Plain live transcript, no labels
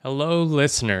Hello,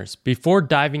 listeners. Before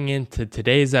diving into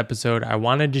today's episode, I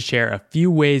wanted to share a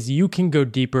few ways you can go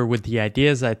deeper with the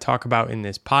ideas I talk about in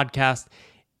this podcast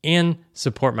and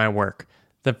support my work.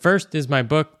 The first is my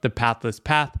book, The Pathless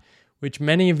Path, which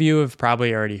many of you have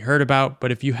probably already heard about,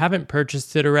 but if you haven't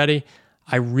purchased it already,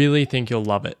 I really think you'll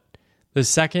love it. The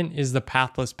second is the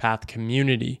Pathless Path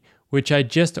community, which I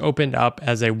just opened up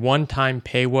as a one-time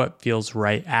pay what feels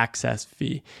right access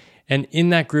fee. And in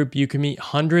that group, you can meet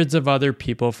hundreds of other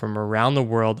people from around the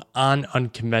world on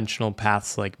unconventional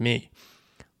paths like me.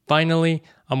 Finally,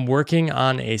 I'm working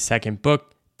on a second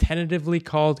book, tentatively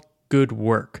called Good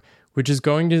Work, which is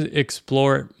going to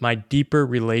explore my deeper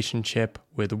relationship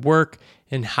with work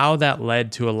and how that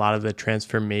led to a lot of the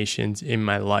transformations in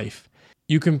my life.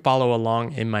 You can follow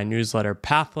along in my newsletter,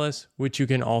 Pathless, which you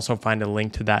can also find a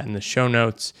link to that in the show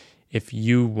notes if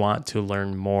you want to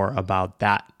learn more about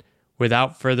that.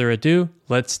 Without further ado,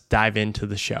 let's dive into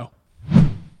the show.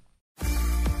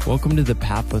 Welcome to the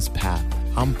Pathless Path.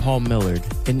 I'm Paul Millard,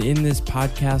 and in this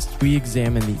podcast, we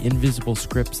examine the invisible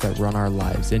scripts that run our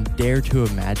lives and dare to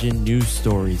imagine new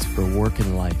stories for work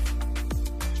and life.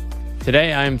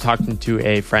 Today, I am talking to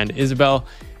a friend, Isabel,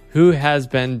 who has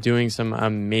been doing some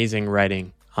amazing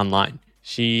writing online.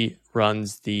 She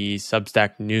runs the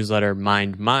Substack newsletter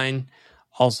Mind Mine,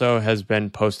 also has been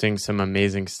posting some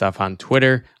amazing stuff on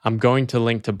Twitter. I'm going to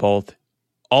link to both.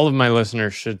 All of my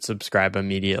listeners should subscribe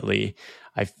immediately.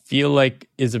 I feel like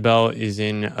Isabel is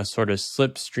in a sort of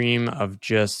slipstream of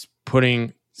just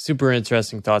putting super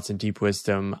interesting thoughts and deep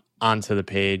wisdom onto the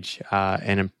page,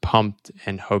 and I'm pumped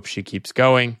and hope she keeps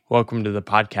going. Welcome to the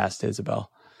podcast, Isabel.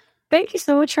 Thank you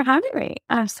so much for having me.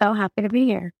 I'm so happy to be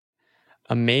here.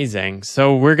 Amazing.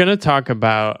 So we're going to talk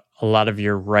about a lot of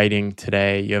your writing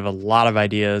today. You have a lot of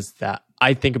ideas that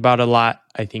I think about a lot.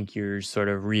 I think you're sort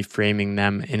of reframing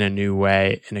them in a new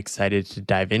way and excited to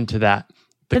dive into that.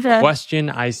 The question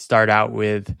I start out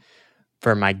with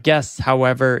for my guests,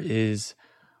 however, is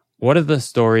what are the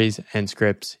stories and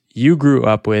scripts you grew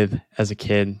up with as a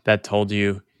kid that told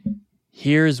you,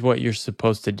 here's what you're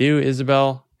supposed to do,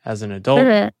 Isabel, as an adult,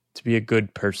 to be a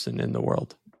good person in the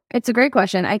world? It's a great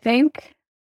question. I think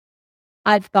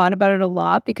I've thought about it a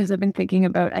lot because I've been thinking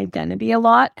about identity a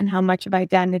lot and how much of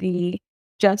identity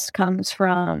just comes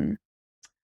from,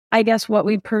 I guess, what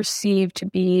we perceive to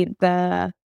be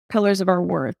the pillars of our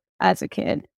worth as a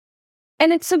kid.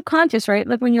 And it's subconscious, right?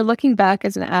 Like when you're looking back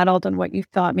as an adult on what you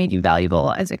thought made you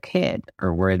valuable as a kid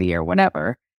or worthy or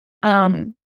whatever,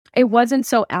 it wasn't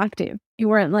so active. You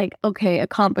weren't like, okay,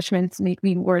 accomplishments make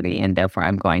me worthy and therefore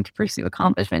I'm going to pursue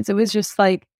accomplishments. It was just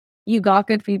like, you got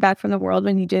good feedback from the world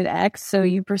when you did X, so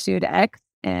you pursued X,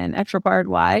 and X required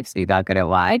Y, so you got good at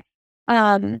Y.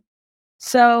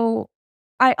 So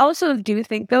I also do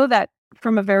think, though, that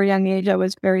from a very young age, I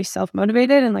was very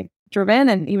self-motivated and like driven.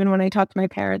 And even when I talked to my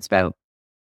parents about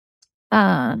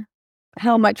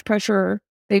how much pressure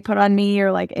they put on me,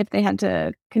 or like if they had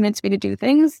to convince me to do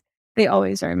things, they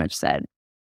always very much said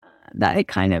that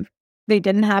they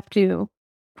didn't have to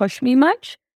push me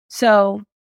much. So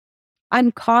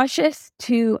I'm cautious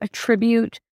to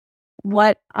attribute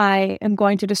what I am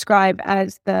going to describe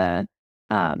as the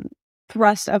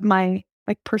thrust of my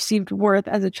like perceived worth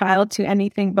as a child to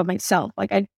anything but myself.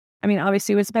 Like I mean,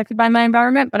 obviously it was affected by my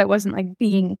environment, but I wasn't like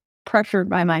being pressured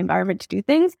by my environment to do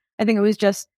things. I think it was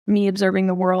just me observing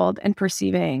the world and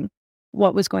perceiving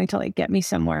what was going to like get me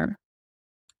somewhere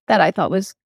that I thought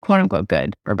was quote unquote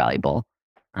good or valuable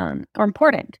or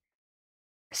important.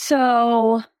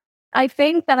 So I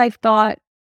think that I've thought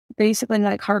basically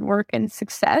like hard work and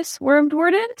success were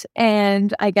important.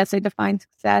 And I guess I define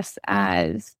success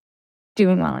as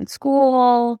doing well in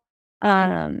school.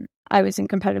 I was in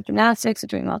competitive gymnastics, so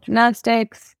doing well in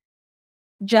gymnastics,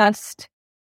 just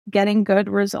getting good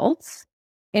results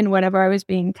in whatever I was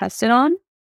being tested on,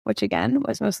 which again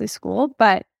was mostly school,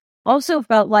 but also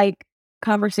felt like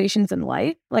conversations in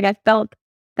life. Like I felt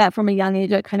that from a young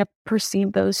age, I kind of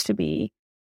perceived those to be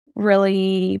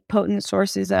really potent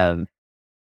sources of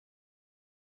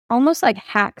almost like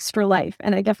hacks for life.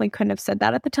 And I definitely couldn't have said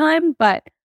that at the time, but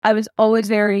I was always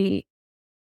very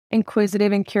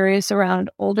inquisitive and curious around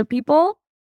older people,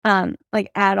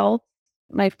 like adults,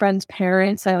 my friends'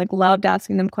 parents. I like loved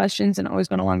asking them questions and always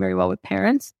got along very well with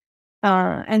parents.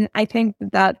 And I think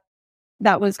that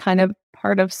was kind of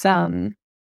part of some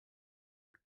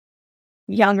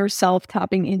younger self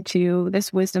tapping into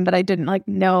this wisdom that I didn't like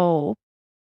know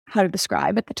how to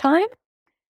describe at the time.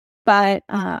 But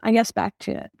I guess back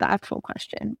to the actual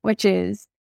question, which is,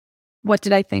 what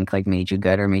did I think like made you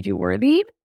good or made you worthy?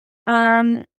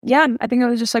 Yeah, I think it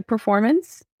was just like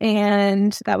performance,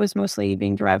 and that was mostly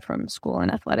being derived from school and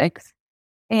athletics.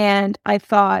 And I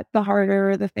thought the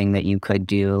harder the thing that you could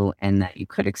do and that you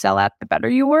could excel at, the better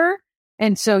you were.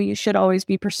 And so you should always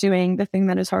be pursuing the thing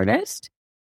that is hardest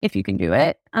if you can do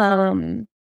it. And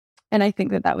I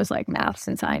think that was like maths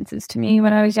and sciences to me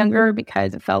when I was younger,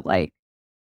 because it felt like,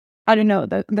 I don't know,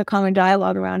 the common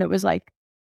dialogue around it was like,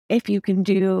 if you can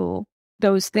do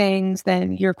those things,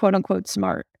 then you're quote unquote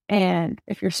smart. And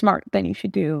if you're smart, then you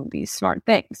should do these smart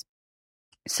things.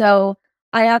 So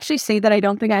I actually say that I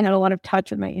don't think I had a lot of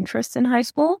touch with my interests in high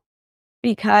school,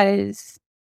 because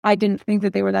I didn't think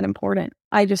that they were that important.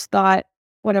 I just thought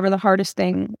whatever the hardest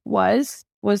thing was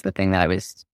the thing that I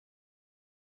was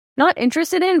not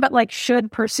interested in, but like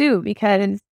should pursue,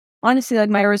 because honestly, like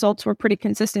my results were pretty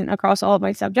consistent across all of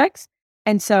my subjects.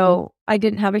 And so I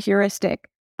didn't have a heuristic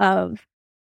of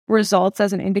results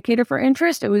as an indicator for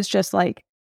interest. It was just like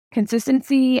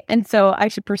consistency. And so I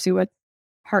should pursue what's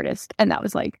hardest. And that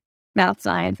was like math,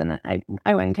 science. And then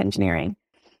I went into engineering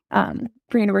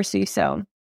for university. So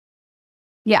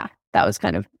yeah, that was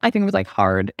kind of, I think it was like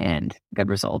hard and good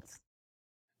results.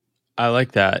 I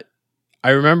like that.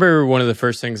 I remember one of the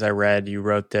first things I read, you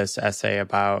wrote this essay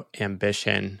about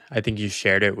ambition. I think you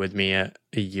shared it with me a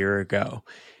year ago.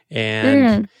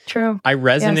 And true. I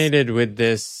resonated with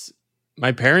this.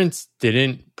 My parents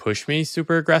didn't push me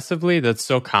super aggressively. That's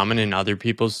so common in other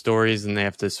people's stories, and they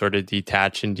have to sort of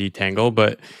detach and detangle.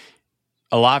 But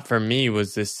a lot for me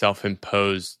was this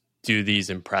self-imposed, do these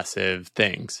impressive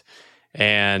things.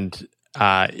 And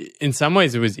in some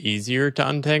ways, it was easier to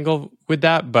untangle with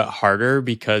that, but harder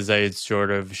because I had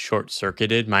sort of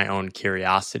short-circuited my own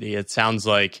curiosity. It sounds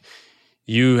like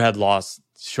you had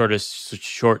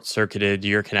short-circuited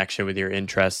your connection with your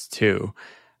interests too.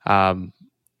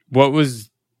 What was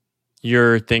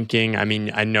your thinking? I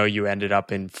mean, I know you ended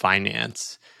up in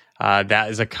finance. That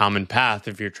is a common path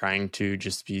if you're trying to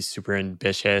just be super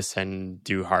ambitious and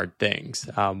do hard things.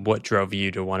 What drove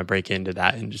you to want to break into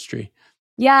that industry?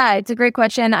 Yeah, it's a great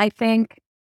question. I think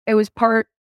it was part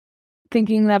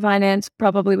thinking that finance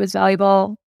probably was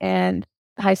valuable and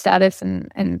high status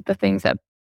and the things that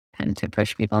tend to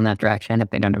push people in that direction if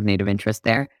they don't have native interest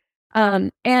there.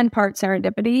 And part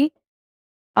serendipity.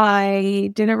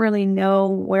 I didn't really know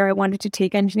where I wanted to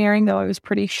take engineering, though I was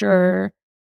pretty sure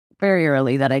very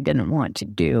early that I didn't want to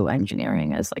do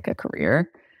engineering as like a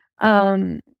career.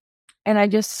 And I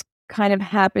just kind of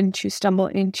happened to stumble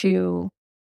into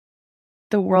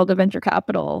the world of venture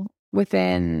capital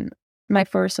within my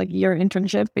first like year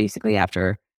internship. Basically,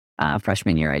 after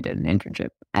freshman year, I did an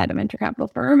internship at a venture capital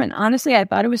firm. And honestly, I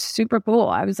thought it was super cool.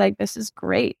 I was like, this is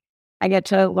great. I get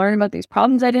to learn about these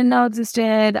problems I didn't know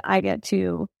existed. I get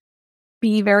to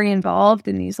be very involved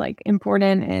in these like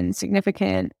important and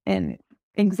significant and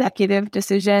executive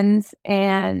decisions.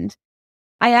 And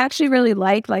I actually really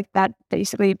liked like that.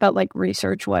 Basically felt like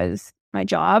research was my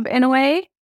job in a way,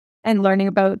 and learning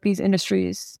about these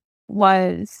industries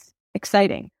was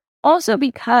exciting. Also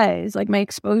because like my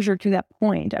exposure to that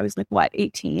point, I was like,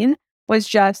 18, was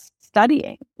just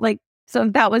studying. Like, so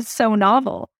that was so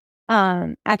novel.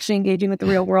 Actually engaging with the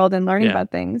real world and learning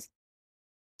about things.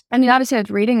 I mean, obviously I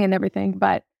was reading and everything,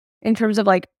 but in terms of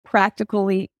like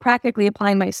practically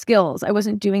applying my skills, I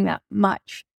wasn't doing that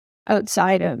much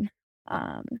outside of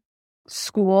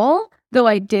school, though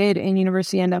I did in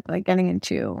university end up like getting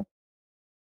into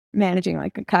managing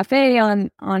like a cafe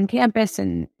on campus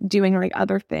and doing like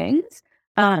other things.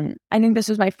 I think this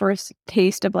was my first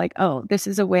taste of like, oh, this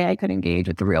is a way I could engage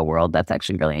with the real world. That's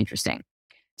actually really interesting.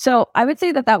 So I would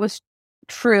say that was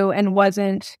true and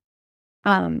wasn't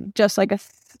just like a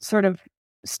sort of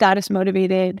status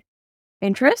motivated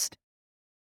interest.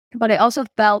 But I also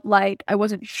felt like I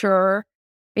wasn't sure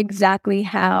exactly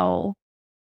how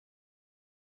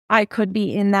I could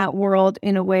be in that world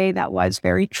in a way that was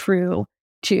very true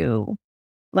to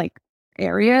like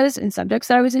areas and subjects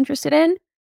that I was interested in.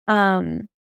 And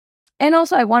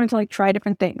also I wanted to like try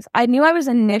different things. I knew I was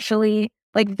initially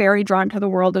like very drawn to the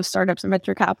world of startups and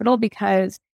venture capital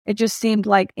because it just seemed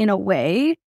like in a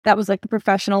way that was like the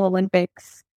professional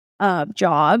Olympics of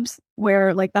jobs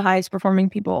where like the highest performing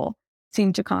people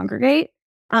seemed to congregate.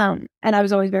 And I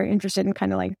was always very interested in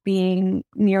kind of like being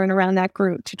near and around that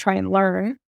group to try and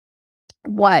learn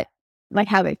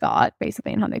how they thought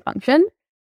basically and how they functioned.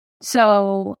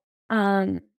 So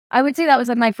I would say that was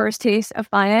like my first taste of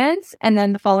finance. And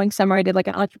then the following summer, I did like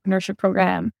an entrepreneurship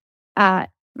program at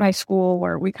my school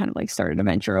where we kind of like started a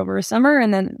venture over a summer.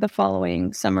 And then the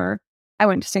following summer, I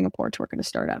went to Singapore to work at a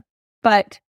startup.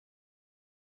 But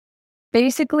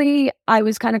basically, I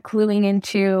was kind of cluing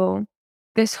into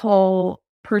this whole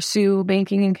pursue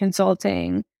banking and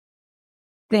consulting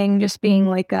thing, just being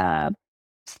like a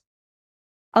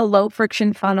a low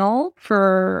friction funnel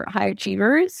for high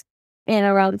achievers in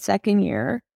around the second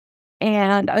year.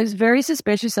 And I was very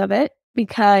suspicious of it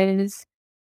because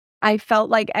I felt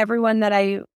like everyone that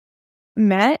I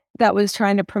met that was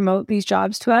trying to promote these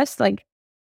jobs to us, like,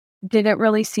 didn't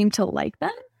really seem to like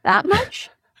them that much.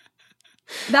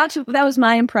 That was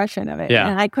my impression of it. Yeah.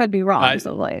 And I could be wrong.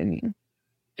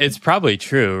 It's probably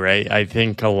true, right? I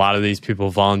think a lot of these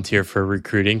people volunteer for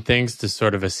recruiting things to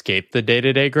sort of escape the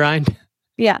day-to-day grind.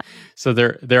 Yeah. So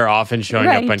they're often showing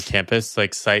up on campus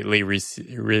like slightly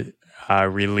relieved,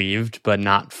 but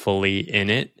not fully in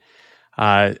it.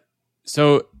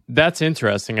 So that's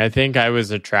interesting. I think I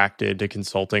was attracted to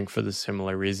consulting for the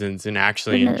similar reasons and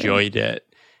actually enjoyed it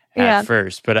at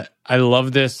first. But I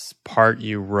love this part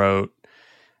you wrote.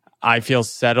 I feel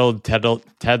settled,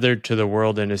 tethered to the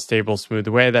world in a stable, smooth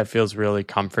way that feels really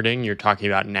comforting. You're talking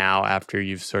about now after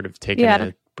you've sort of taken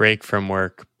a break from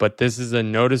work. But this is a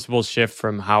noticeable shift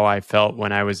from how I felt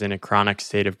when I was in a chronic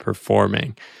state of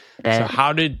performing. So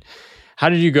how did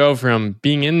you go from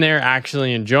being in there,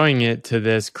 actually enjoying it, to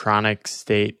this chronic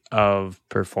state of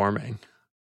performing?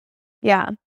 Yeah.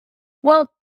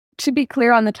 Well, to be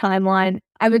clear on the timeline,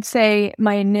 I would say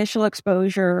my initial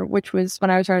exposure, which was when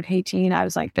I was around 18, I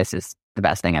was like, this is the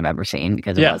best thing I've ever seen,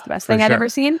 because it was the best thing I'd ever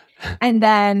seen. And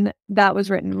then that was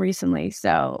written recently.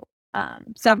 So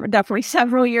definitely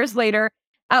several years later,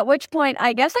 at which point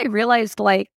I guess I realized,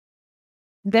 like,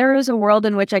 there is a world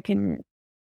in which I can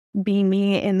be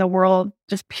me in the world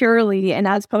just purely and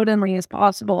as potently as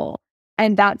possible,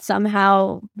 and that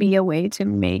somehow be a way to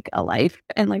make a life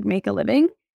and like make a living.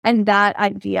 And that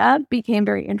idea became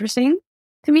very interesting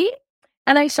to me.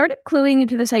 And I started cluing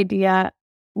into this idea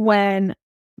when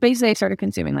basically I started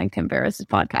consuming like Tim Ferriss's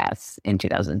podcasts in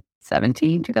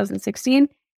 2017, 2016.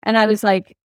 And I was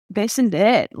like, this is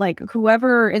it. Like,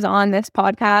 whoever is on this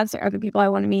podcast are the people I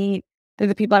want to meet. They're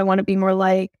the people I want to be more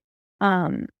like.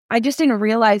 I just didn't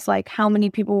realize like how many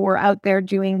people were out there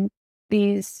doing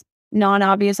these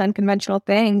non-obvious, unconventional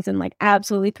things and like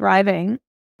absolutely thriving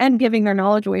and giving their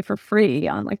knowledge away for free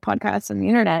on like podcasts and the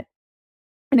internet.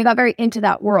 And I got very into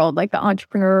that world, like the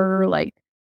entrepreneur, like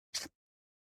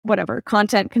whatever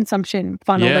content consumption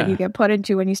funnel that you get put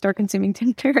into when you start consuming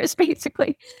Tim Ferriss,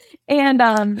 basically.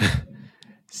 And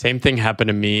same thing happened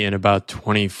to me in about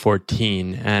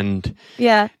 2014. And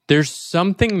there's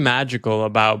something magical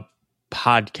about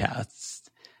podcasts.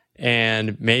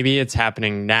 And maybe it's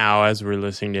happening now as we're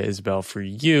listening to Isabel for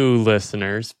you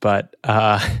listeners, but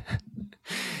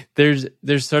there's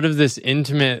sort of this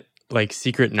intimate, like,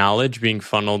 secret knowledge being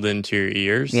funneled into your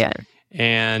ears. Yeah.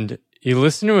 And you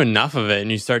listen to enough of it and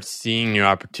you start seeing new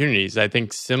opportunities. I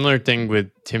think similar thing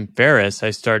with Tim Ferriss.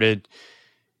 I started,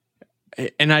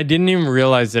 and I didn't even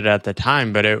realize it at the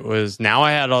time, but it was, now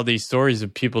I had all these stories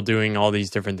of people doing all these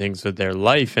different things with their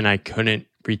life, and I couldn't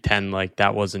pretend like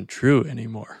that wasn't true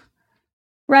anymore.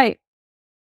 Right.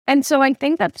 And so I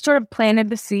think that sort of planted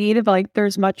the seed of like,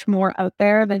 there's much more out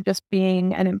there than just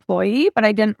being an employee, but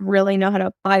I didn't really know how to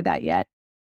apply that yet.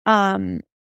 And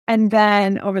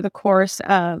then over the course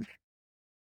of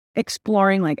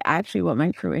exploring like actually what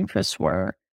my true interests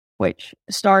were, which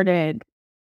started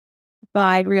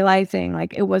by realizing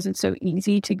like it wasn't so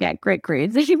easy to get great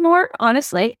grades anymore,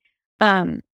 honestly.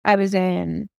 I was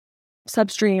in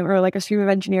substream, or like a stream of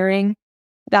engineering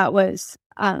that was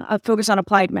a focus on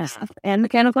applied math and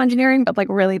mechanical engineering, but like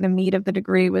really the meat of the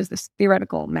degree was this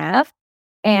theoretical math.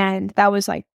 And that was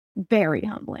like very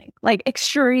humbling, like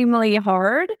extremely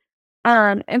hard.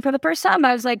 And for the first time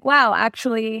I was like, wow,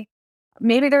 actually,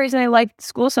 maybe the reason I liked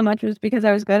school so much was because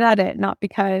I was good at it, not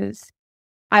because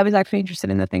I was actually interested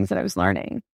in the things that I was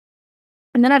learning.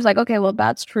 And then I was like, okay, well,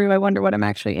 that's true. I wonder what I'm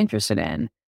actually interested in,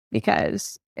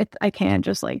 because I can't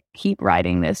just like keep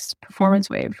riding this performance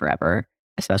wave forever,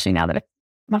 especially now that it's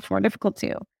much more difficult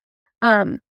to.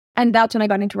 And that's when I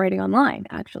got into writing online,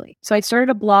 actually. So I started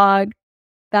a blog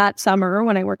that summer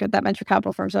when I worked at that venture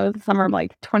capital firm. So the summer of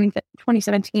like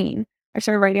 2017, I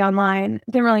started writing online.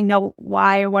 Didn't really know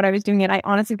why or what I was doing it. I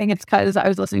honestly think it's because I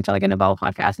was listening to like a Naval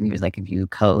podcast, and he was like, if you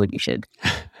code, you should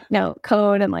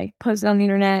code and like post it on the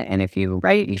internet. And if you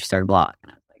write, you should start a blog.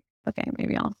 And I was like, okay,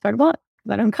 maybe I'll start a blog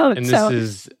because I don't code. And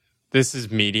this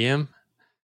is Medium?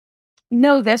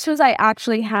 No, this was, I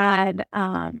actually had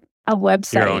a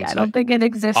website. I don't think it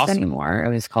exists anymore. It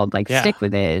was called like Stick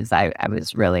With Is. I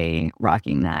was really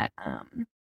rocking that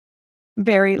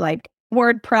very like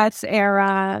WordPress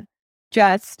era,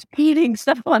 just eating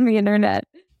stuff on the internet.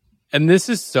 And this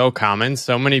is so common.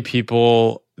 So many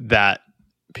people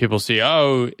see,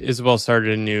 oh, Isabel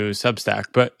started a new Substack.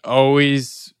 But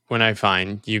always when I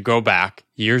find you go back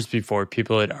years before,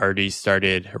 people had already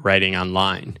started writing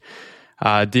online.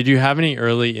 Did you have any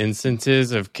early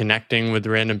instances of connecting with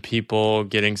random people,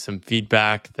 getting some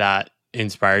feedback that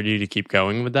inspired you to keep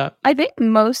going with that? I think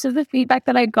most of the feedback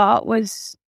that I got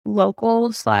was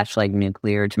local / like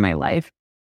nuclear to my life.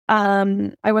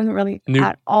 I wasn't really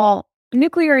at all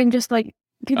nuclear and just like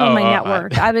people in my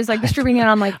network. I was like distributing it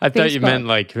on like I Facebook. thought you meant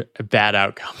like bad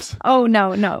outcomes. Oh,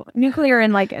 no. Nuclear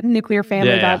and like nuclear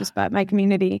family vibes, but my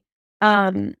community.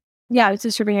 Yeah, I was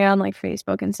distributing it on like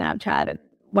Facebook and Snapchat and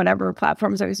whatever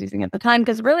platforms I was using at the time.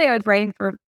 Because really I was writing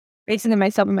for basically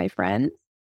myself and my friends.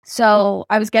 So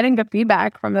I was getting good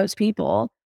feedback from those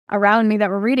people around me that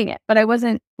were reading it. But I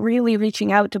wasn't really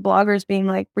reaching out to bloggers being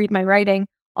like, read my writing.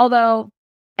 Although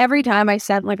every time I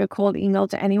sent like a cold email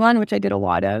to anyone, which I did a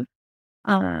lot of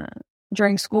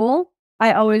during school,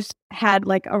 I always had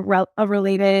like a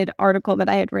related article that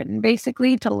I had written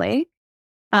basically to link,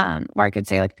 where I could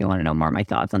say like, if you want to know more of my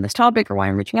thoughts on this topic or why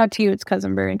I'm reaching out to you, it's because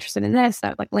I'm very interested in this. I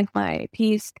would like link my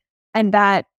piece. And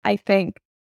that I think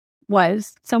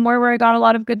was somewhere where I got a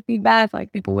lot of good feedback.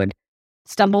 Like people would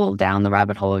stumble down the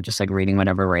rabbit hole of just like reading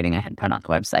whatever writing I had put on the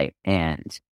website.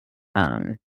 And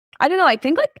I don't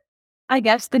know, I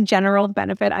guess the general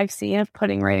benefit I've seen of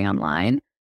putting writing online,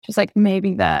 just like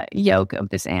maybe the yoke of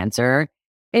this answer,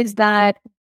 is that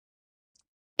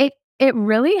it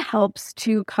really helps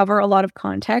to cover a lot of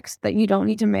context that you don't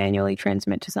need to manually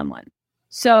transmit to someone.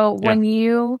 So when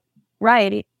you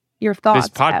write your thoughts,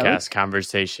 this podcast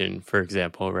conversation, for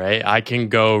example, right? I can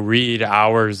go read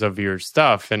hours of your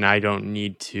stuff and I don't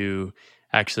need to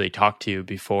actually talk to you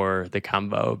before the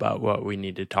convo about what we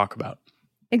need to talk about.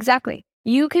 Exactly.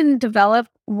 You can develop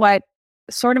what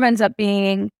sort of ends up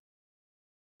being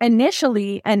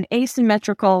initially an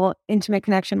asymmetrical intimate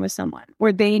connection with someone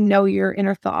where they know your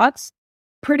inner thoughts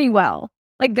pretty well.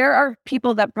 Like there are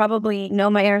people that probably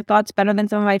know my inner thoughts better than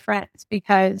some of my friends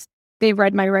because they've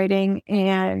read my writing,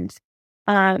 and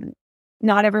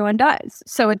not everyone does.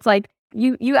 So it's like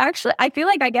you actually, I feel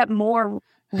like I get more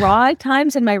raw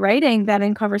times in my writing than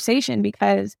in conversation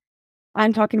because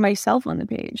I'm talking to myself on the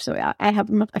page. So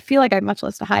I feel like I have much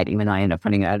less to hide, even though I end up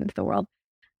putting it out into the world.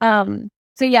 So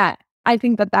yeah, I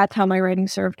think that's how my writing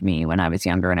served me when I was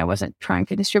younger and I wasn't trying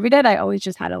to distribute it. I always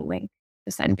just had a link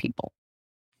to send people.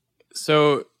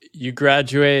 So you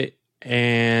graduate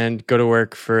and go to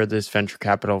work for this venture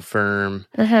capital firm.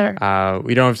 We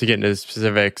don't have to get into the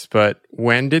specifics, but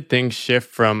when did things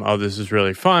shift from, oh, this is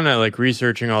really fun, I like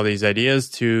researching all these ideas,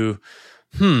 to,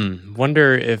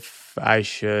 wonder if I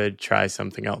should try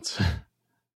something else?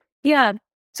 Yeah.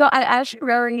 So I actually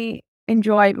really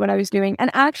enjoyed what I was doing.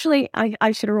 And actually,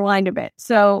 I should rewind a bit.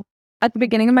 So at the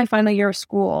beginning of my final year of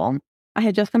school, I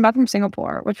had just come back from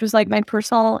Singapore, which was like my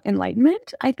personal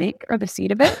enlightenment, I think, or the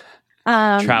seed of it.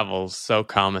 Travel's so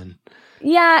common.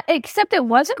 Yeah, except it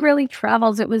wasn't really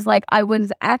travels. It was like I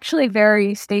was actually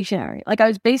very stationary. Like I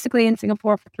was basically in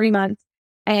Singapore for 3 months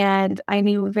and I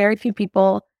knew very few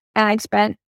people. And I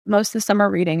spent most of the summer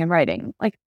reading and writing,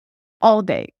 like all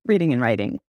day reading and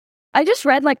writing. I just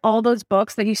read like all those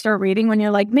books that you start reading when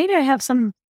you're like, maybe I have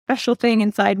some special thing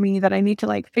inside me that I need to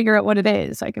like figure out what it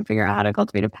is so I can figure out how to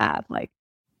cultivate a path. Like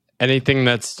anything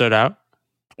that stood out?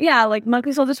 Yeah, like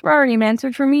Monkey Soul Disparity, Man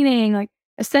Search for Meaning, like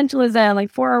Essentialism,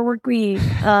 like 4-Hour Work Week.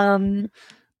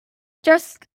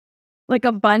 Just like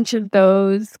a bunch of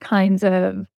those kinds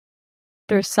of,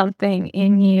 there's something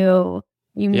in you,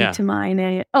 you need to mine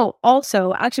it. Oh,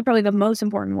 also, actually probably the most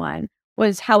important one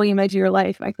was How We Imagine Your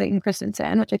Life by Clayton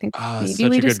Christensen, which I think maybe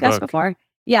we discussed before.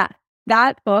 Yeah,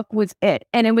 that book was it.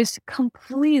 And it was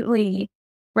completely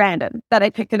random that I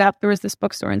picked it up. There was this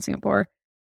bookstore in Singapore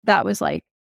that was like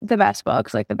the best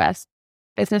books, like the best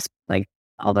business, like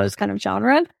all those kind of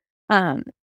genre,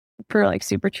 for like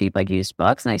super cheap, like used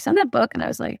books. And I sent that book and I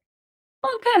was like,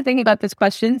 well, I'm kind of thinking about this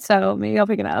question, so maybe I'll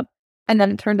pick it up. And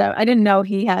then it turned out I didn't know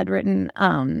he had written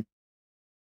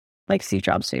like Steve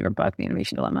Jobs' favorite book, The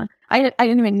Innovation Dilemma. I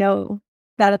didn't even know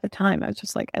that at the time. I was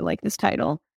just like, I like this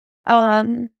title.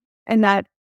 And that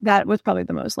was probably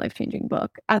the most life-changing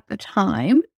book at the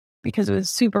time because it was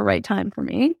super right time for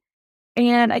me.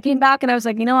 And I came back and I was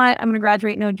like, you know what? I'm going to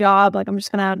graduate, no job. Like, I'm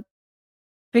just going to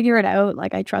figure it out.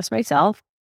 Like, I trust myself.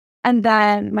 And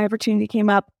then my opportunity came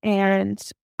up and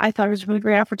I thought it was a really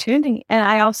great opportunity. And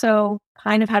I also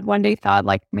kind of had one day thought,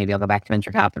 like, maybe I'll go back to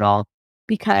venture capital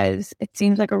because it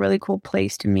seems like a really cool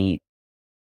place to meet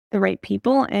the right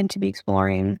people and to be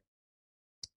exploring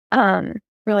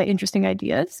really interesting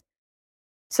ideas.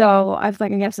 So I was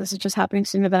like, I guess this is just happening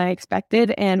sooner than I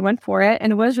expected, and went for it.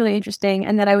 And it was really interesting.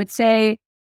 And then I would say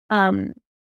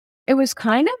it was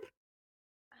kind of,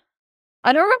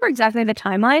 I don't remember exactly the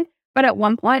timeline, but at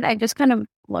one point I just kind of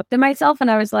looked at myself and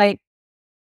I was like,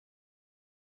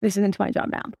 this isn't my job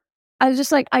now. I was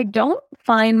just like, I don't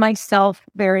find myself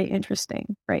very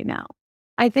interesting right now.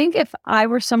 I think if I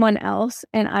were someone else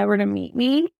and I were to meet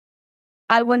me,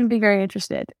 I wouldn't be very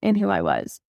interested in who I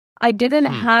was. I didn't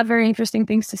have very interesting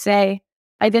things to say.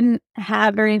 I didn't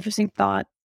have very interesting thoughts.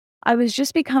 I was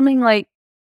just becoming like,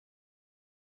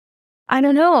 I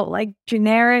don't know, like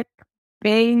generic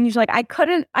beige. Like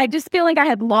I just feel like I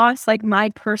had lost like my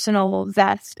personal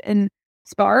zest and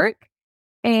spark.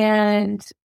 And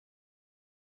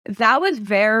that was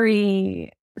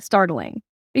very startling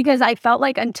because I felt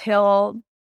like and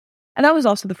that was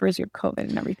also the first year of COVID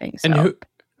and everything. So. And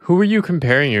who were you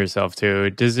comparing yourself to?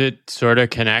 Does it sort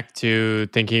of connect to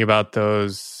thinking about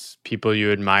those people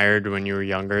you admired when you were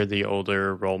younger, the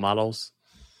older role models?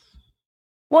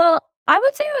 Well, I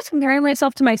would say I was comparing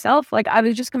myself to myself. Like I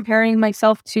was just comparing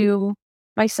myself to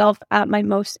myself at my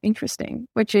most interesting,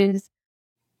 which is...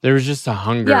 There was just a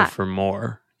hunger for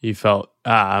more. You felt,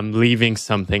 I'm leaving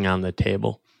something on the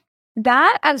table.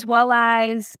 That, as well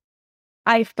as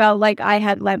I felt like I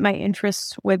had let my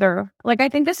interests wither. Like, I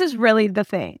think this is really the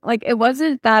thing. Like, it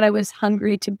wasn't that I was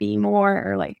hungry to be more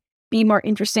or like be more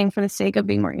interesting for the sake of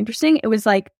being more interesting. It was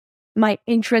like my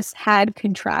interests had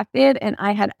contracted and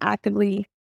I had actively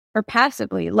or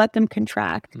passively let them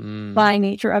contract by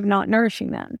nature of not nourishing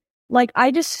them. Like,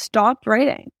 I just stopped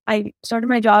writing. I started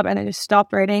my job and I just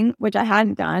stopped writing, which I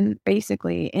hadn't done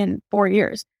basically in 4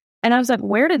 years. And I was like,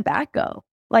 where did that go?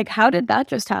 Like, how did that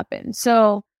just happen?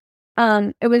 So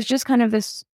it was just kind of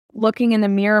this looking in the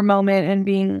mirror moment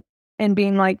and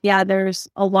being like, yeah, there's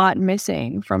a lot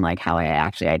missing from like how I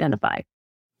actually identify.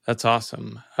 That's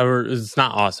awesome. Or it's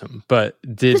not awesome, but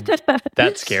did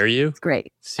that scare you? It's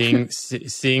great. Seeing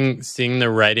the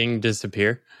writing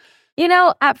disappear? You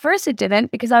know, at first it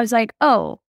didn't because I was like,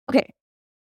 oh, okay.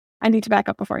 I need to back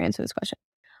up before I answer this question.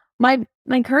 My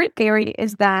current theory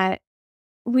is that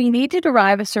we need to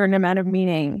derive a certain amount of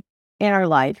meaning in our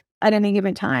life at any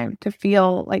given time to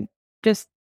feel like just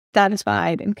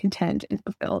satisfied and content and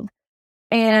fulfilled.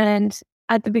 And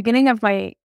at the beginning of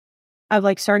like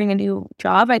starting a new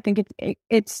job, I think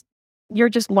it's you're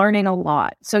just learning a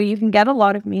lot. So you can get a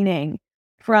lot of meaning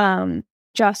from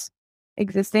just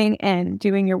existing and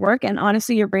doing your work. And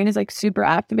honestly, your brain is like super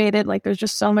activated. Like there's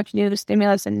just so much new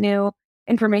stimulus and new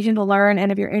information to learn.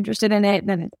 And if you're interested in it,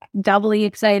 then it's doubly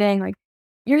exciting. Like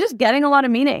you're just getting a lot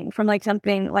of meaning from like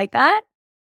something like that,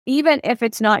 even if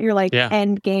it's not your like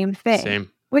end game thing.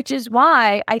 Same. Which is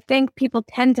why I think people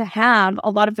tend to have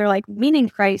a lot of their like meaning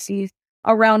crises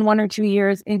around 1 or 2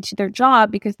 years into their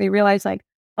job because they realize like,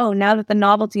 oh, now that the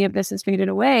novelty of this has faded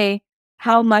away,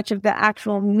 how much of the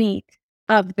actual meat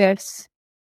of this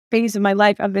phase of my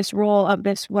life, of this role, of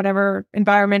this whatever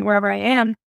environment, wherever I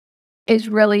am, is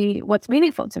really what's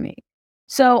meaningful to me.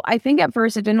 So I think at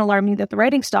first it didn't alarm me that the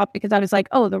writing stopped because I was like,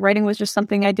 oh, the writing was just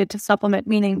something I did to supplement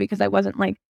meaning because I wasn't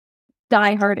like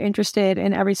diehard interested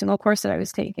in every single course that I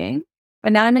was taking.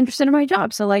 But now I'm interested in my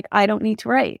job. So like, I don't need to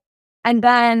write. And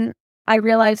then I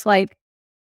realized like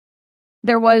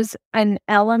there was an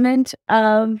element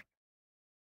of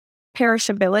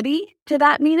perishability to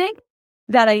that meaning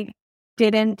that I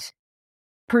didn't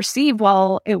perceive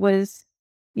while it was,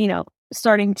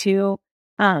 starting to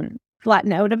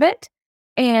flatten out a bit.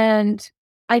 And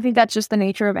I think that's just the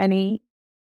nature of any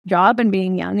job and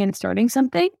being young and starting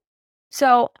something.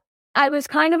 So I was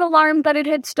kind of alarmed that it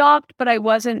had stopped, but I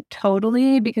wasn't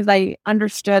totally because I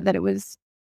understood that it was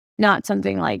not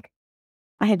something like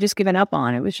I had just given up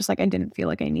on. It was just like I didn't feel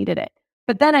like I needed it.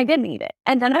 But then I did need it.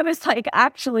 And then I was like,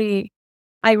 actually,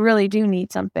 I really do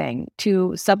need something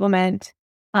to supplement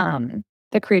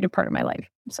the creative part of my life.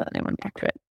 So then I went back to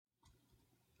it.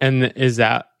 And is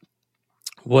that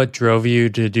what drove you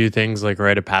to do things like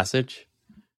Rite of Passage?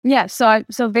 Yeah. So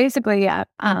basically,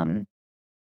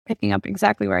 picking up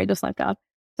exactly where I just left off.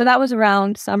 So that was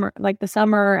around summer, like the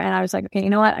summer. And I was like, okay, you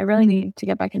know what? I really need to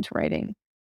get back into writing.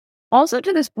 Also,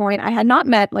 to this point, I had not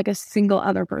met like a single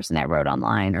other person that wrote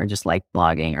online or just like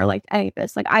blogging or like any of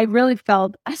this. Like I really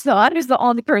felt as though I was the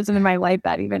only person in my life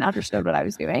that even understood what I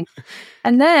was doing.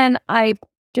 And then I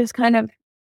just kind of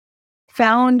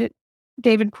found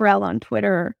David Perell on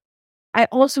Twitter. I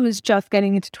also was just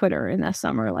getting into Twitter in the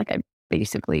summer. Like I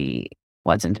basically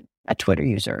wasn't a Twitter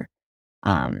user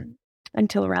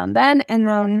until around then. And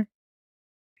then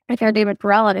I found David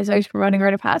Perell and he's always promoting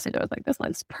Rite of Passage. I was like, this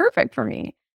one's perfect for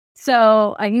me.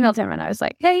 So I emailed him and I was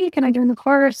like, hey, can I join the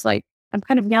course? Like, I'm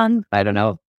kind of young. I don't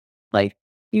know. Like,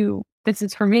 this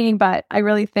is for me, but I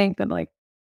really think that like,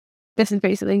 this is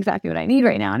basically exactly what I need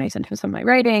right now. And I sent him some of my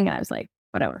writing and I was like,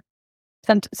 whatever.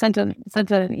 Sent an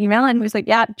email and he was like,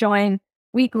 yeah, join.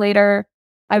 Week later,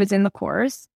 I was in the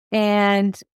course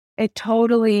and it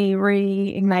totally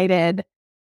reignited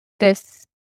this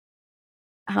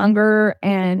hunger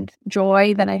and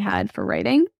joy that I had for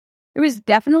writing. There was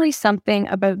definitely something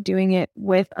about doing it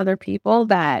with other people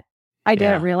that I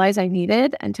didn't realize I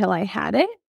needed until I had it.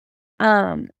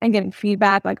 And getting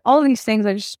feedback, like all of these things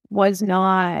I just was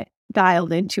not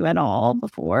dialed into at all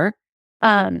before.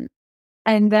 And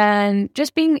then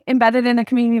just being embedded in a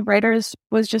community of writers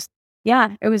was just,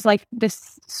 it was like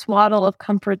this swaddle of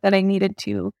comfort that I needed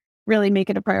to really make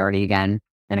it a priority again.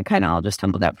 And it kind of all just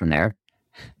tumbled out from there.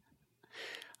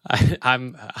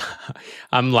 I'm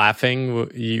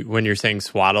laughing when you're saying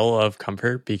swaddle of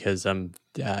comfort because I'm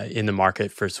in the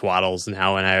market for swaddles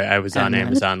now, and I was on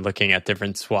Amazon looking at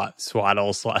different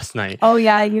swaddles last night. Oh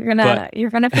yeah, you're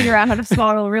gonna figure out how to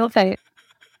swaddle real tight.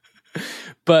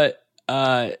 But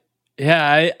I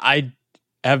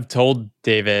have told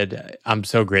David I'm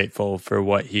so grateful for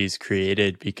what he's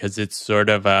created because it's sort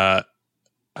of a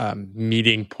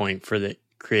meeting point for the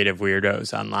creative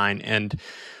weirdos online. And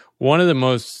one of the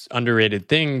most underrated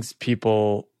things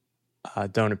people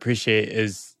don't appreciate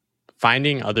is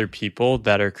finding other people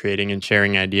that are creating and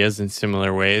sharing ideas in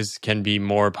similar ways can be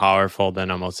more powerful than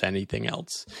almost anything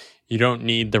else. You don't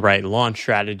need the right launch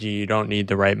strategy. You don't need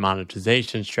the right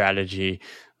monetization strategy.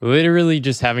 Literally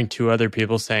just having two other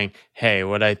people saying, hey,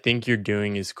 what I think you're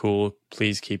doing is cool.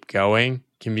 Please keep going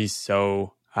can be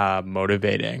so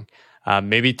motivating.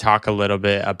 Maybe talk a little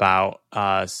bit about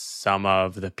some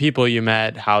of the people you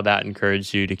met, how that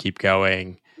encouraged you to keep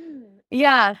going.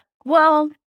 Yeah.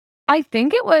 Well, I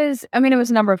think it was a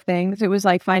number of things. It was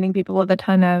like finding people with a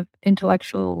ton of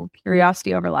intellectual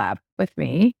curiosity overlap with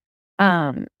me.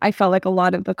 I felt like a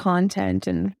lot of the content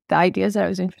and the ideas that I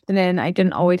was interested in, I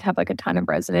didn't always have like a ton of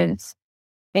resonance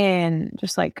in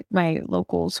just like my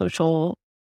local social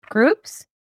groups.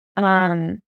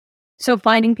 So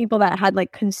finding people that had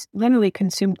like literally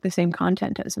consumed the same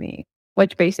content as me,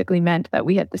 which basically meant that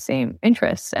we had the same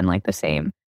interests and like the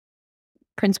same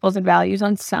principles and values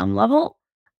on some level,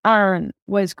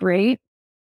 was great.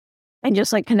 And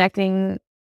just like connecting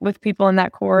with people in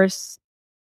that course.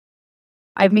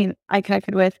 I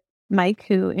connected with Mike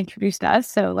who introduced us.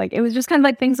 So like, it was just kind of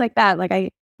like things like that. Like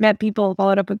I met people,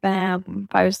 followed up with them.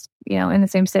 If I was, in the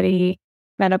same city,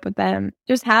 met up with them.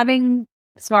 Just having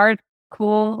smart,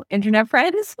 cool internet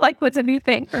friends like was a new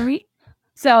thing for me.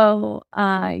 So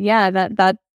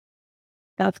that's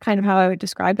kind of how I would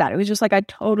describe that. It was just like a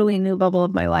totally new bubble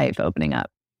of my life opening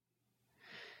up.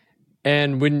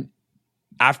 And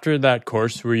after that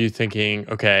course, were you thinking,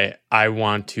 okay, I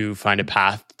want to find a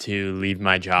path to leave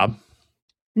my job?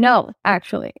 No,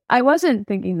 actually, I wasn't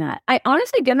thinking that. I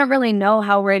honestly didn't really know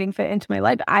how writing fit into my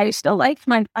life. I still liked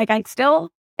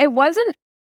it wasn't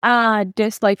a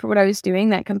dislike for what I was doing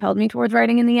that compelled me towards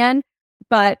writing in the end,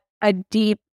 but a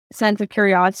deep sense of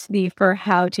curiosity for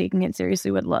how taking it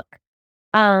seriously would look.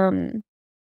 And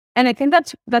I think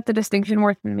that's a distinction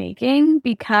worth making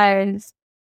because,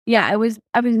 I was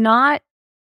not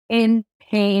in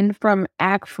pain from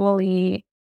actually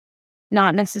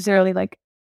not necessarily like,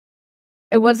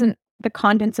 it wasn't the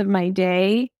contents of my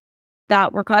day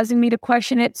that were causing me to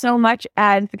question it so much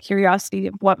as the curiosity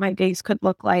of what my days could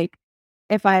look like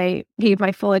if I gave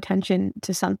my full attention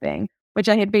to something, which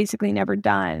I had basically never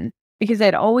done because I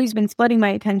had always been splitting my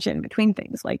attention between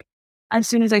things. Like as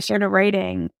soon as I started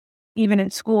writing, even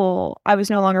in school, I was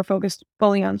no longer focused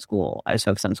fully on school. I was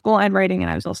focused on school and writing,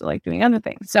 and I was also like doing other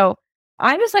things. So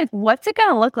I was like, what's it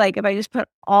going to look like if I just put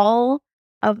all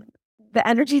of the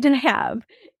energy that I have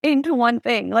into one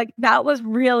thing? Like that was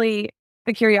really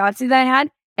the curiosity that I had.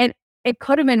 And it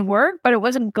could have been work, but it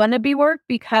wasn't going to be work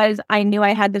because I knew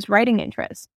I had this writing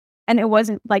interest and it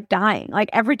wasn't like dying. Like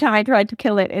every time I tried to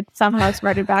kill it, it somehow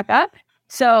started back up.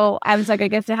 So I was like, I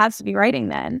guess it has to be writing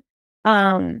then.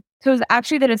 So it was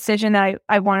actually the decision that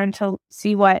I wanted to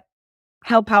see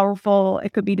how powerful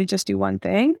it could be to just do one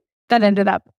thing that ended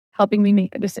up helping me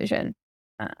make the decision.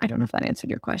 I don't know if that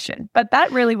answered your question, but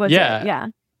that really was it. Yeah.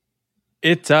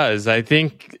 It does. I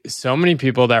think so many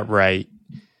people that write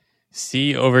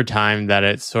see over time that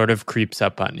it sort of creeps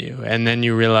up on you. And then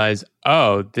you realize,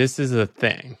 oh, this is a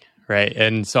thing, right?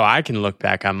 And so I can look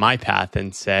back on my path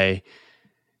and say,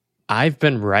 I've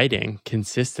been writing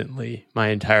consistently my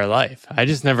entire life. I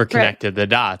just never connected the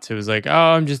dots. It was like, oh,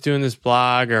 I'm just doing this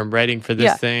blog or I'm writing for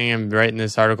this thing. I'm writing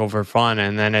this article for fun.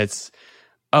 And then it's,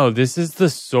 oh, this is the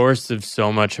source of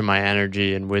so much of my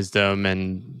energy and wisdom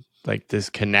and like this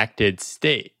connected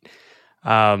state.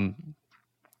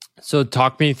 So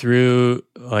talk me through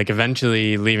like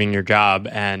eventually leaving your job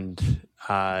and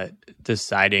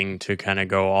deciding to kind of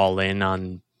go all in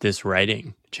on this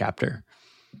writing chapter.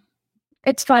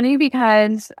 It's funny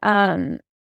because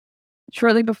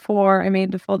shortly before I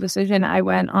made the full decision, I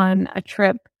went on a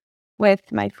trip with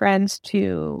my friends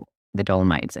to the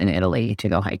Dolomites in Italy to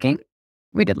go hiking.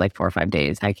 We did like 4 or 5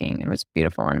 days hiking. It was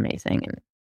beautiful and amazing, and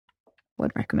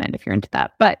would recommend if you're into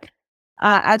that. But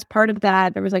as part of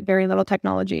that, there was like very little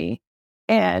technology,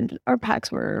 and our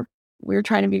packs we were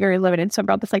trying to be very limited. So I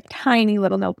brought this like tiny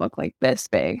little notebook, like this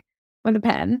big, with a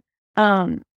pen.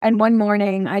 And one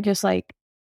morning, I just like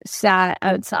sat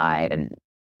outside and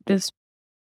this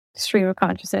stream of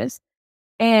consciousness,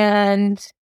 and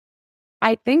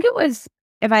I think it was,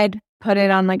 if I had put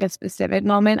it on like a specific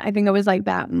moment, I think it was like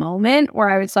that moment where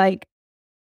I was like,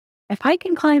 if I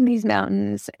can climb these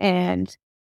mountains and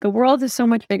the world is so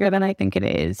much bigger than I think it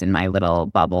is in my little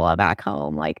bubble back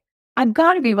home, like I've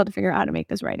got to be able to figure out how to make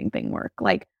this writing thing work.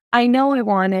 Like I know I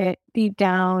want it deep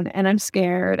down and I'm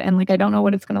scared and like I don't know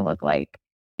what it's going to look like.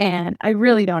 And I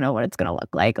really don't know what it's going to look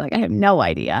like. Like I have no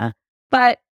idea.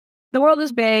 But the world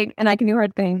is big and I can do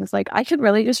hard things. Like I should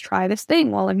really just try this thing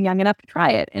while I'm young enough to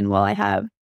try it and while I have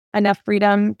enough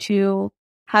freedom to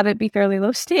have it be fairly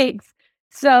low stakes.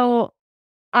 But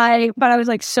I was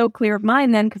like so clear of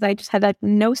mind then because I just had like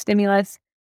no stimulus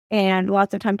and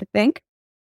lots of time to think.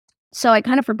 So I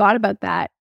kind of forgot about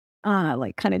that,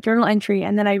 like kind of journal entry.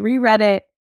 And then I reread it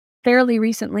fairly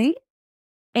recently.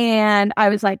 And I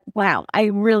was like, wow, I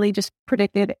really just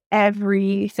predicted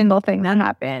every single thing that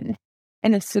happened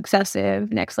in a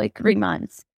successive next like 3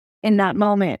 months. In that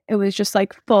moment, it was just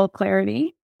like full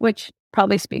clarity, which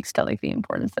probably speaks to like the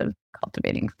importance of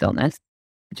cultivating stillness,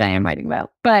 which I am writing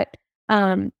about. But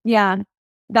yeah,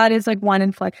 that is like one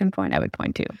inflection point I would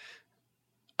point to.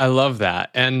 I love that.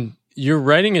 And your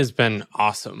writing has been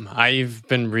awesome. I've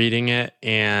been reading it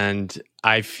and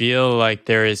I feel like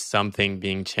there is something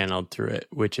being channeled through it,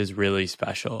 which is really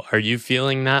special. Are you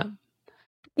feeling that?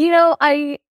 You know,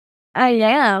 I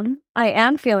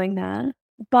am feeling that,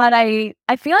 but I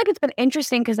feel like it's been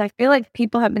interesting because I feel like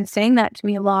people have been saying that to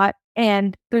me a lot.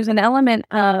 And there's an element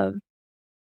of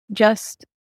just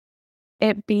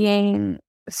it being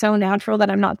so natural that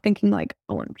I'm not thinking like,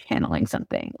 oh, I'm channeling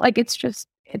something. Like it's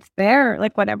there.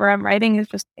 Like whatever I'm writing is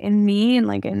just in me and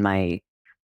like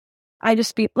I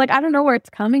just feel like I don't know where it's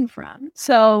coming from.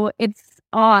 So it's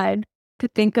odd to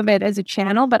think of it as a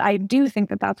channel, but I do think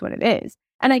that that's what it is.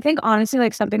 And I think honestly,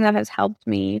 like something that has helped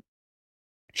me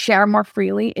share more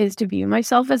freely is to view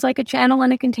myself as like a channel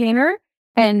and a container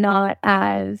and not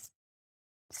as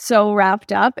so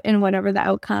wrapped up in whatever the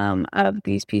outcome of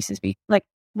these pieces be, like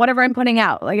whatever I'm putting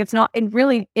out. Like it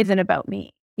really isn't about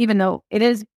me, even though it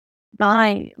is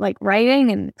my like writing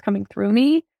and it's coming through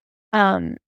me.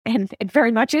 And it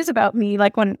very much is about me.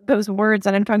 Like when those words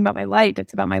that I'm talking about my life,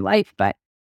 it's about my life. But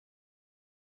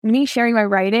me sharing my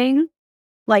writing,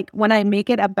 like when I make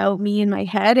it about me in my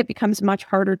head, it becomes much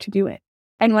harder to do it.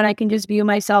 And when I can just view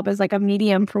myself as like a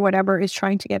medium for whatever is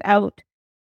trying to get out,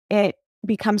 it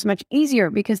becomes much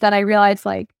easier because then I realize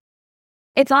like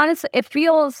it's honest. It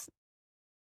feels,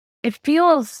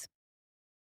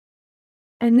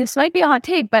 and this might be a hot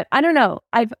take, but I don't know.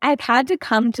 I've had to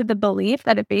come to the belief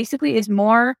that it basically is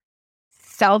more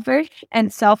selfish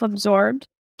and self-absorbed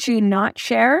to not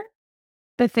share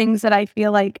the things that I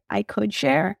feel like I could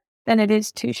share than it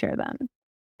is to share them.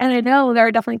 And I know there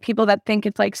are definitely people that think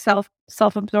it's like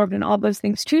self-absorbed and all those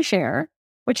things to share,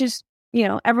 which is, you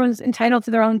know, everyone's entitled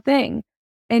to their own thing.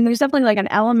 And there's definitely like an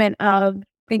element of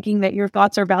thinking that your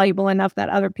thoughts are valuable enough that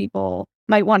other people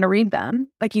might want to read them.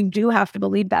 Like you do have to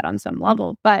believe that on some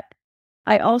level. But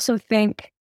I also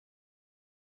think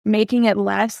making it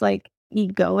less like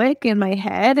egoic in my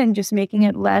head and just making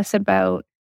it less about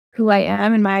who I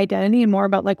am and my identity and more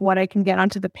about like what I can get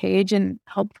onto the page and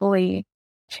hopefully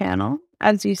channel,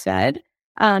 as you said,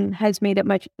 has made it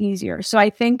much easier. So I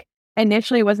think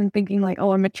initially I wasn't thinking like,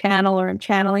 oh, I'm a channel or I'm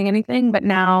channeling anything, but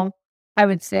now I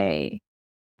would say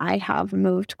I have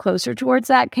moved closer towards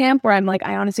that camp where I'm like,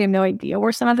 I honestly have no idea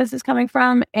where some of this is coming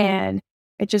from. And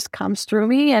it just comes through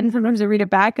me. And sometimes I read it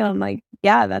back and I'm like,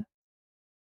 yeah,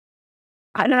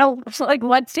 I don't know like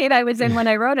what state I was in when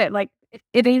I wrote it. Like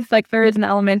it is like there is an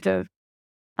element of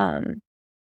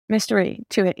mystery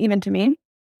to it, even to me.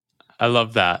 I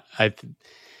love that.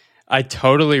 I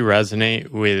totally resonate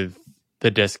with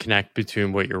the disconnect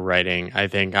between what you're writing. I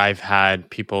think I've had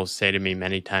people say to me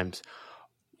many times,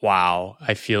 wow,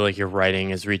 I feel like your writing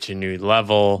has reached a new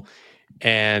level.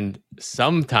 And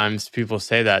sometimes people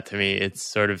say that to me. It's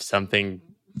sort of something,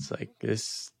 it's like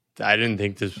this, I didn't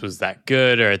think this was that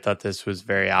good, or I thought this was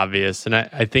very obvious. And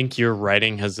I think your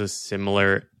writing has a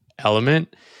similar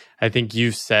element. I think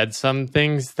you've said some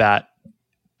things that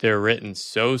they're written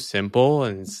so simple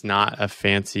and it's not a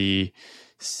fancy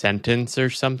sentence or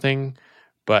something,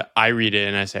 but I read it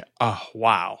and I say, oh,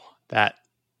 wow, that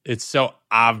it's so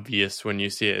obvious when you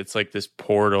see it. It's like this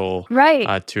portal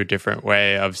Right. to a different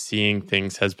way of seeing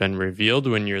things has been revealed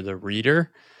when you're the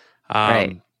reader.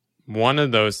 Right. One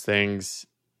of those things,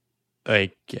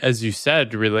 like, as you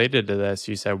said, related to this,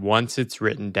 you said once it's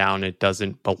written down, it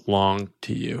doesn't belong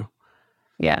to you.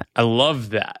 Yeah. I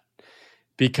love that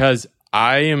because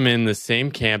I am in the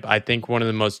same camp. I think one of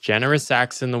the most generous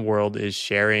acts in the world is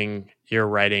sharing your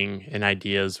writing and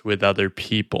ideas with other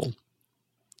people.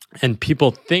 And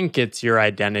people think it's your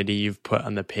identity you've put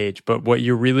on the page, but what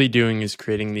you're really doing is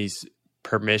creating these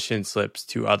permission slips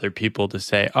to other people to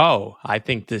say, oh, I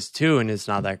think this too, and it's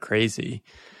not that crazy.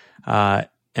 And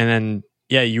then,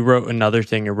 yeah, you wrote another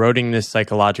thing. Eroding this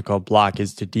psychological block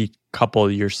is to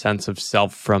decouple your sense of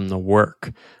self from the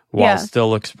work while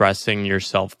still expressing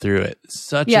yourself through it.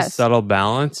 Such a subtle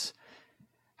balance.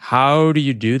 How do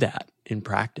you do that in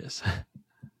practice?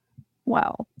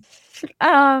 Wow.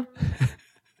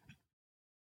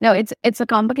 No, it's a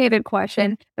complicated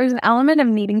question. There's an element of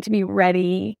needing to be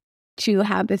ready to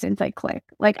have this insight click.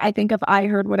 Like, I think if I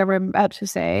heard whatever I'm about to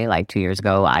say, like 2 years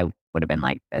ago, I would have been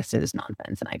like, this is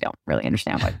nonsense. And I don't really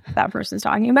understand what that person's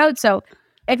talking about. So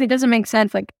if it doesn't make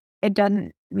sense, like it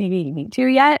doesn't maybe need to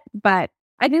yet. But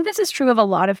I think this is true of a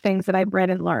lot of things that I've read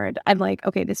and learned. I'm like,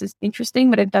 okay, this is interesting,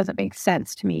 but it doesn't make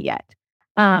sense to me yet.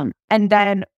 And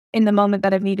then in the moment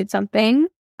that I've needed something,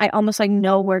 I almost like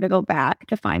know where to go back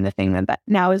to find the thing that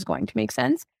now is going to make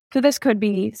sense. So this could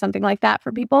be something like that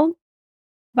for people.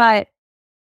 But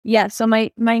yeah, so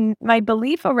my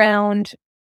belief around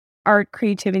art,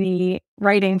 creativity,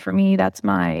 writing for me, that's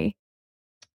my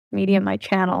medium, my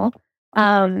channel.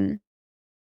 When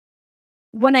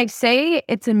I say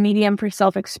it's a medium for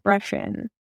self-expression,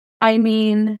 I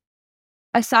mean,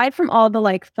 aside from all the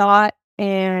like thought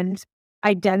and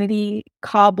identity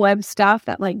cobweb stuff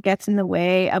that like gets in the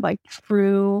way of like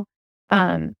true,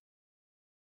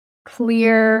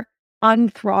 clear,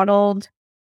 unthrottled,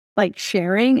 like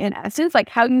sharing in essence, like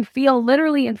how you feel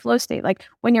literally in flow state. Like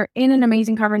when you're in an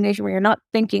amazing conversation where you're not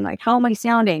thinking like, how am I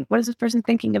sounding? What is this person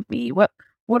thinking of me? What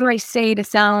do I say to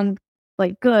sound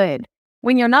like good?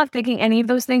 When you're not thinking any of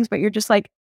those things, but you're just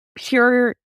like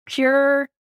pure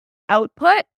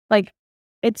output, like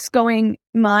it's going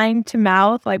mind to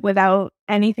mouth, like without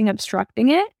anything obstructing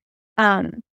it.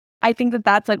 I think that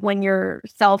that's like when your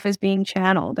self is being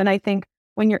channeled. And I think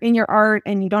when you're in your art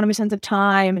and you don't have a sense of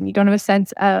time and you don't have a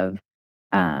sense of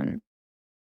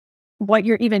what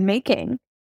you're even making,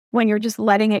 when you're just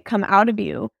letting it come out of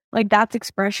you, like that's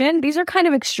expression. These are kind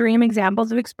of extreme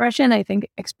examples of expression. I think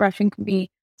expression can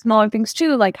be smaller things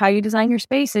too, like how you design your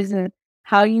spaces and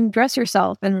how you dress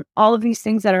yourself and all of these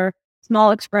things that are small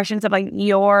expressions of like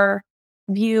your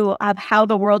view of how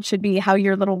the world should be, how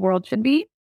your little world should be.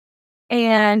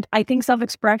 And I think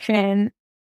self-expression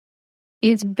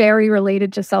is very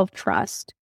related to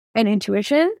self-trust and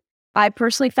intuition. I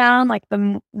personally found like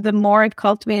the more I've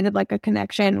cultivated like a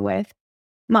connection with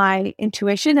my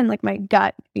intuition and like my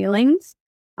gut feelings,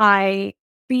 I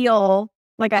feel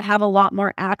like I have a lot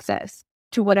more access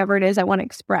to whatever it is I want to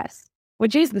express,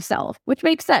 which is the self, which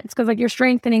makes sense because like you're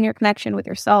strengthening your connection with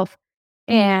yourself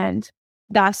and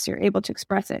thus you're able to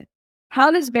express it. How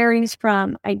this varies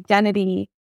from identity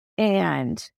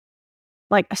and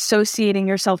like associating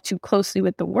yourself too closely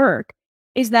with the work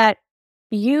is that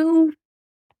I'm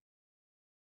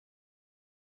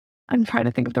trying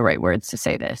to think of the right words to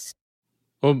say this.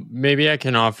 Well, maybe I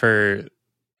can offer,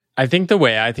 I think the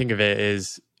way I think of it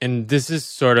is, and this is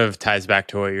sort of ties back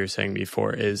to what you were saying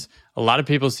before, is a lot of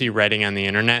people see writing on the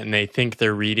internet and they think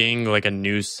they're reading like a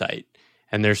news site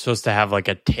and they're supposed to have like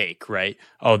a take, right?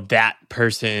 Oh, that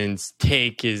person's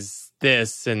take is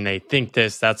this and they think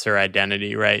this, that's their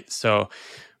identity, right? So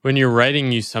when you're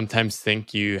writing, you sometimes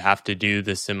think you have to do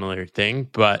the similar thing,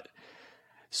 but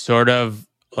sort of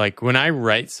like when I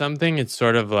write something, it's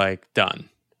sort of like done,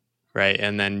 right?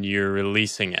 And then you're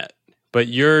releasing it, but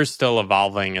you're still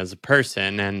evolving as a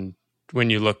person. And when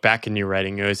you look back in your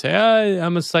writing, you always say, oh,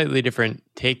 I'm a slightly different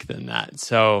take than that.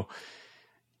 So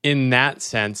in that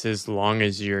sense, as long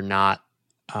as you're not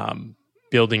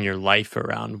building your life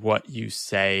around what you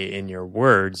say in your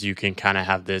words, you can kind of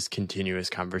have this continuous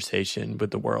conversation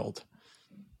with the world.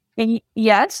 And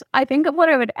yes, I think what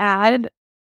I would add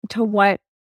to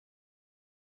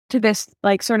this,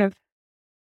 like sort of,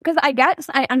 because I guess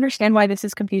I understand why this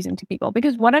is confusing to people,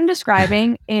 because what I'm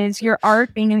describing is your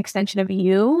art being an extension of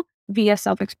you via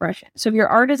self-expression. So if your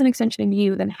art is an extension of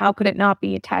you, then how could it not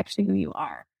be attached to who you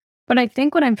are? But I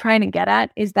think what I'm trying to get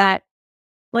at is that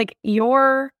like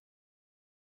your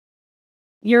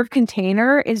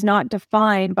container is not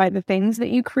defined by the things that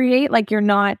you create. Like you're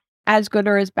not as good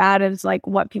or as bad as like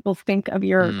what people think of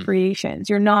your creations.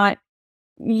 You're not,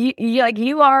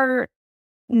 you are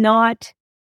not,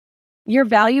 your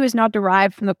value is not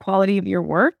derived from the quality of your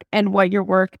work and what your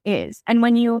work is. And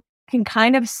when you can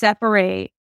kind of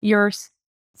separate your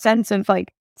sense of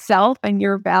like self and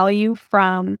your value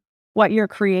from what you're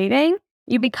creating,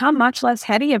 you become much less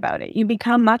heady about it. You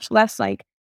become much less like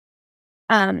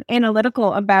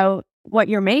analytical about what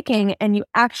you're making, and you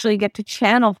actually get to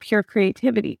channel pure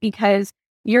creativity because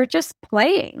you're just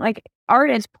playing. Like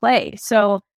art is play.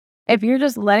 So if you're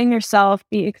just letting yourself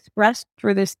be expressed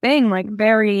through this thing, like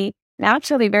very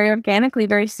naturally, very organically,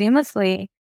 very seamlessly,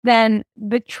 then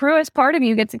the truest part of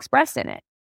you gets expressed in it.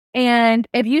 And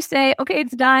if you say, okay,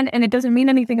 it's done and it doesn't mean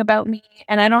anything about me,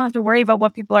 and I don't have to worry about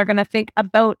what people are going to think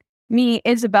about me,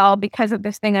 Isabel, because of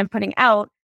this thing I'm putting out,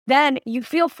 then you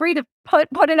feel free to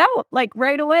put it out like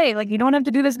right away. Like you don't have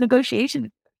to do this negotiation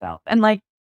with yourself. And like,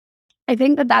 I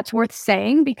think that that's worth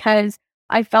saying because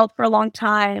I felt for a long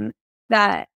time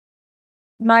that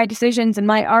my decisions and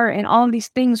my art and all of these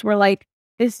things were like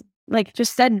this, like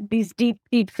just said these deep,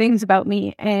 deep things about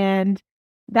me. And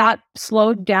that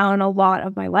slowed down a lot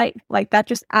of my life. Like that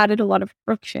just added a lot of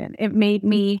friction. It made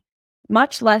me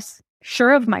much less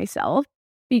sure of myself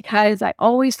because I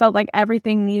always felt like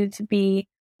everything needed to be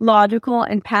logical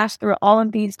and pass through all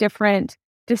of these different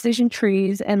decision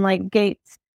trees and like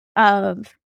gates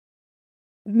of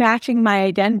matching my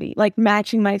identity, like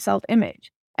matching my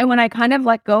self-image. And when I kind of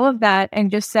let go of that and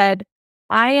just said,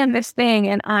 I am this thing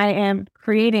and I am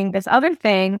creating this other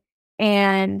thing,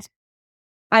 and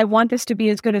I want this to be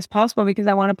as good as possible because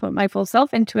I want to put my full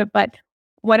self into it. But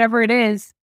whatever it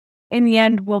is, in the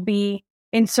end, will be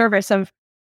in service of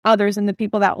others and the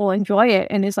people that will enjoy it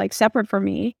and is like separate from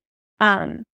me.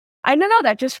 I don't know,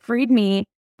 that just freed me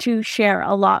to share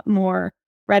a lot more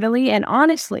readily and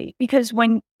honestly, because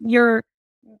when you're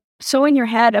so in your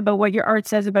head about what your art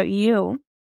says about you,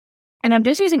 and I'm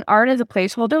just using art as a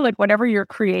placeholder, like whatever you're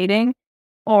creating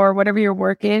or whatever your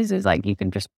work is like, you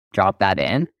can just drop that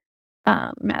in,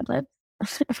 Mad Libs,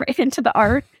 right into the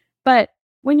art. But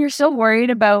when you're so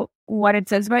worried about what it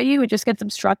says about you, it just gets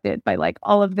obstructed by like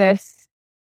all of this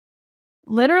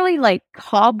literally like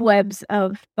cobwebs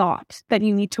of thought that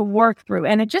you need to work through.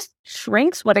 And it just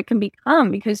shrinks what it can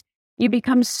become because you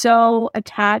become so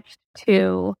attached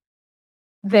to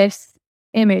this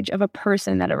image of a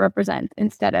person that it represents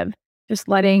instead of just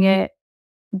letting it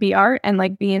be art and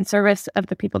like be in service of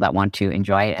the people that want to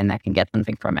enjoy it and that can get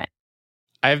something from it.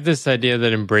 I have this idea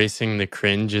that embracing the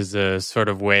cringe is a sort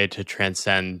of way to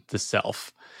transcend the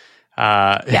self.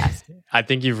 Yes. I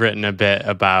think you've written a bit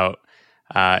about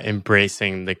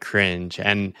embracing the cringe.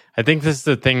 And I think this is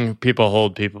the thing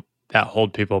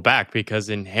hold people back, because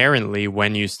inherently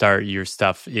when you start, your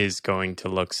stuff is going to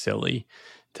look silly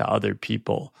to other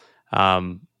people.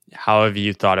 How have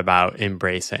you thought about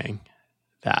embracing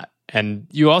that? And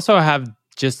you also have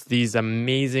just these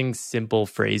amazing simple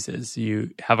phrases. You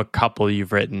have a couple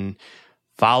you've written: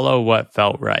 follow what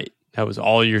felt right. That was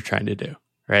all you're trying to do,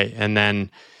 right? And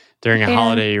then during a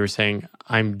holiday, you were saying,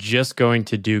 I'm just going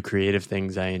to do creative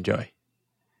things I enjoy.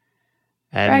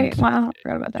 And right. Wow. I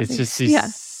forgot about that. It's just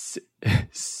these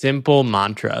simple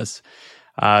mantras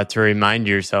to remind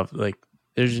yourself, like,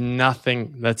 there's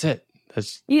nothing, that's it.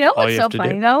 That's what's so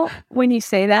funny though? When you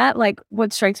say that, like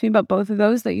what strikes me about both of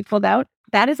those that you pulled out,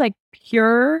 that is like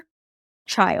pure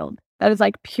child. That is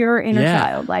like pure inner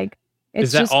child. Like it's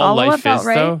is that just all life about is,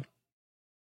 right. Though?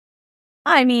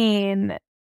 I mean,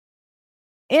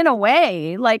 in a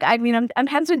way, like, I mean, I'm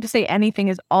hesitant to say anything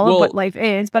is all of what life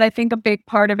is, but I think a big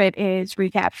part of it is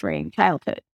recapturing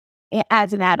childhood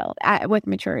as an adult with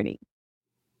maturity.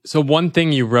 So one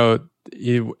thing you wrote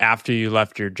after you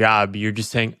left your job, you're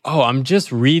just saying, oh, I'm just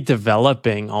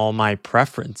redeveloping all my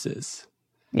preferences.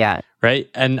 Yeah. Right.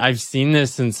 And I've seen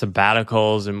this in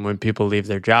sabbaticals, and when people leave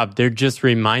their job, they're just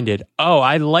reminded, oh,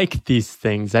 I like these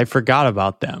things. I forgot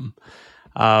about them.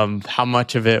 How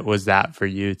much of it was that for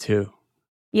you too?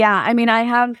 Yeah, I mean,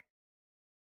 I'm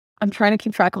trying to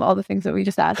keep track of all the things that we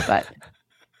just asked, but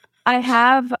I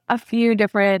have a few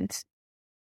different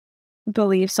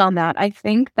beliefs on that. I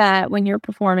think that when you're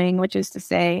performing, which is to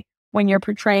say, when you're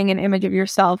portraying an image of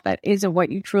yourself that isn't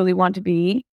what you truly want to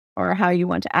be or how you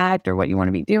want to act or what you want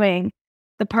to be doing,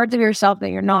 the parts of yourself that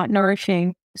you're not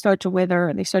nourishing start to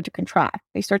wither, they start to contract,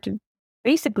 they start to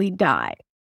basically die.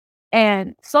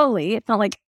 And slowly, it's not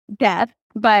like death,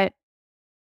 but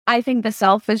I think the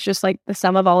self is just like the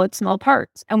sum of all its small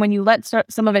parts. And when you let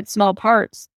some of its small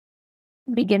parts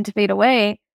begin to fade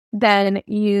away, then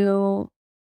you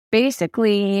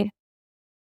basically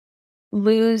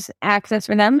lose access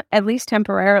for them, at least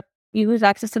temporarily. you lose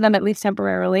access to them at least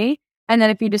temporarily. And then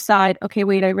if you decide, okay,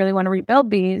 wait, I really want to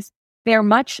rebuild these, they're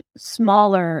much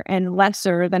smaller and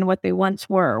lesser than what they once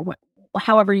were.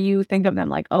 However you think of them,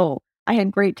 like, oh, I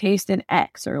had great taste in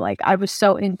X, or like I was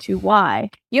so into Y.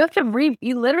 You have to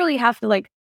you literally have to like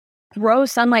throw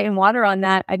sunlight and water on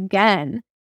that again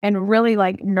and really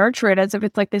like nurture it as if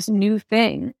it's like this new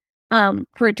thing,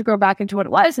 for it to grow back into what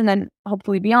it was and then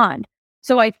hopefully beyond.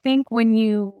 So I think when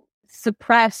you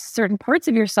suppress certain parts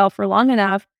of yourself for long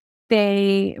enough,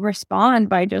 they respond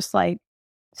by just like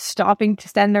stopping to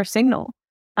send their signal.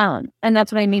 And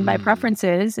that's what I mean by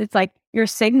preferences. It's like your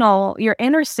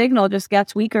inner signal just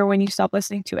gets weaker when you stop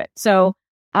listening to it. So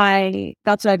that's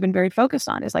what I've been very focused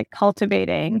on, is like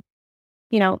cultivating,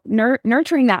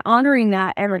 nurturing that, honoring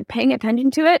that, and like paying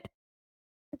attention to it.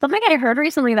 Something I heard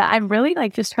recently that I'm really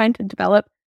like just trying to develop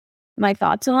my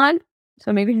thoughts on.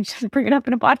 So maybe just bring it up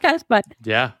in a podcast, but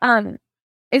yeah,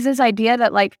 is this idea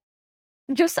that like,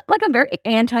 just like a very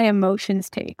anti-emotions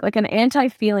take, like an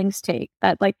anti-feelings take,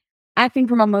 that like acting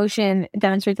from emotion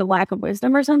demonstrates a lack of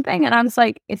wisdom or something. And I was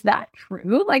like, is that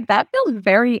true? Like that feels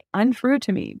very untrue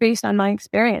to me based on my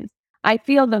experience. I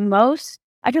feel the most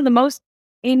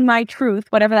in my truth,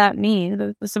 whatever that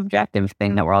means, the subjective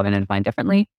thing that we're all going to define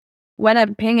differently, when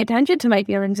I'm paying attention to my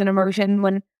feelings and emotion.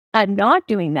 When I'm not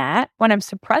doing that, when I'm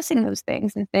suppressing those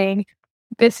things and saying,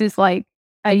 this is like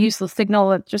a useless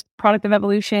signal, it's just product of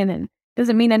evolution and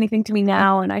doesn't mean anything to me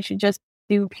now, and I should just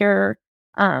do pure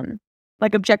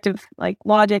like objective like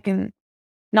logic and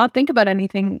not think about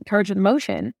anything charged with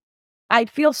emotion, I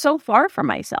feel so far from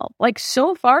myself,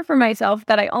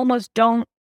 that I almost don't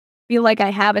feel like I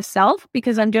have a self,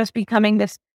 because I'm just becoming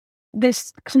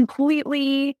this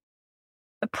completely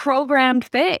programmed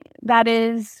thing that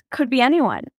could be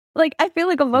anyone. Like I feel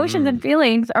like emotions and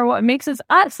feelings are what makes us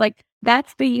us. Like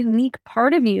that's the unique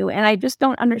part of you, and I just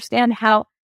don't understand how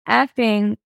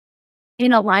acting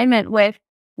in alignment with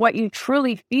what you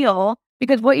truly feel,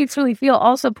 because what you truly feel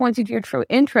also points you to your true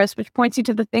interest, which points you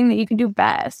to the thing that you can do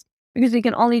best, because we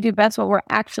can only do best what we're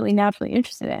actually naturally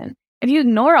interested in. If you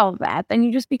ignore all of that, then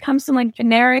you just become some like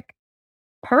generic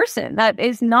person that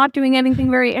is not doing anything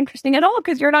very interesting at all,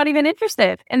 because you're not even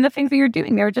interested in the things that you're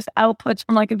doing. They're just outputs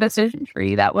from like a decision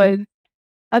tree that was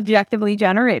objectively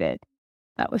generated.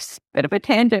 That was a bit of a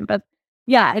tangent, but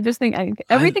yeah, I just think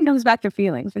everything comes back to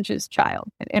feelings, which is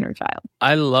an inner child.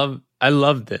 I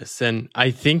love this. And I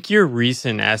think your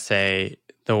recent essay,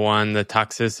 the one, The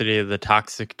Toxicity of the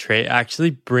Toxic Trait,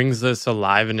 actually brings this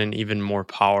alive in an even more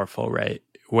powerful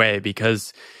way.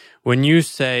 Because when you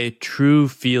say true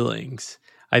feelings,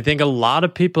 I think a lot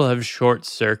of people have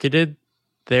short-circuited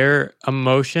their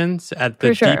emotions at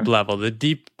the deep level, the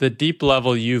deep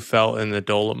level you felt in the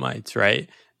Dolomites, right?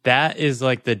 That is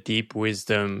like the deep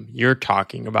wisdom you're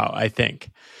talking about, I think.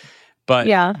 But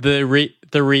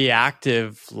the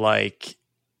reactive, like,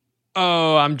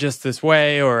 oh, I'm just this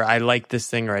way, or I like this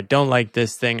thing, or I don't like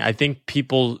this thing, I think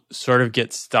people sort of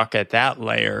get stuck at that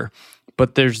layer.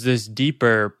 But there's this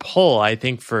deeper pull. I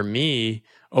think for me,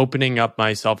 opening up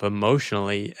myself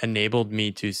emotionally enabled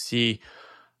me to see,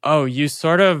 oh, you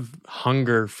sort of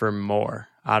hunger for more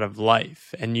out of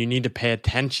life, and you need to pay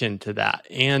attention to that.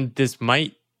 And this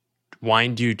might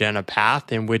wind you down a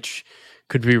path in which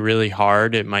could be really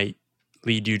hard. It might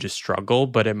lead you to struggle,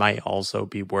 but it might also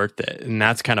be worth it. And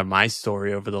that's kind of my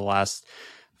story over the last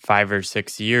 5 or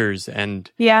 6 years. And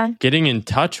getting in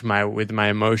touch with my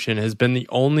emotion has been the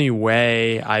only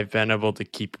way I've been able to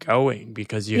keep going,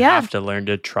 because you have to learn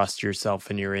to trust yourself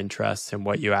and your interests and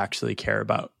what you actually care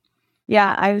about.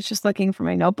 Yeah, I was just looking for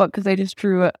my notebook because I just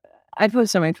drew I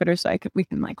posted on my Twitter, so we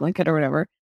can like link it or whatever.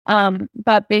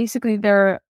 But basically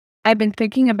I've been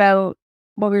thinking about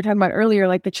what we were talking about earlier,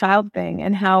 like the child thing,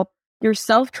 and how your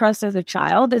self-trust as a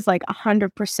child is like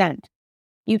 100%.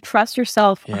 You trust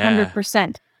yourself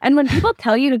 100%. And when people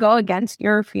tell you to go against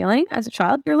your feeling as a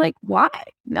child, you're like, why?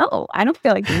 No, I don't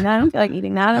feel like doing that. I don't feel like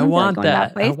eating that. I don't feel like going to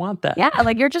that place. I want that. Yeah,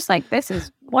 like you're just like, this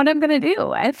is what I'm going to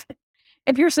do.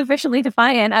 If you're sufficiently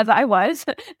defiant, as I was,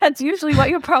 that's usually what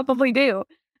you'll probably do.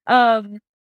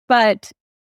 But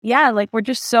yeah, like we're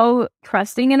just so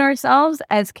trusting in ourselves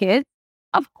as kids.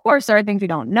 Of course, there are things we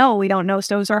don't know. We don't know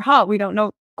stoves are hot. We don't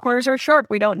know quarters are short.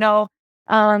 We don't know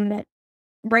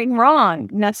right and wrong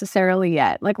necessarily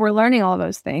yet. Like we're learning all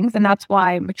those things, and that's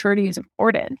why maturity is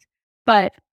important.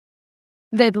 But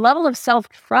the level of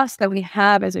self-trust that we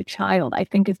have as a child, I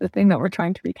think, is the thing that we're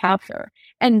trying to recapture.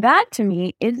 And that to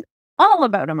me is all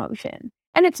about emotion.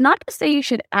 And it's not to say you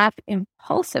should act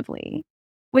impulsively,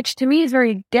 which to me is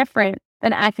very different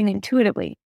than acting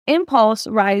intuitively. Impulse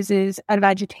rises out of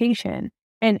agitation,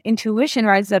 and intuition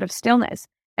rises out of stillness.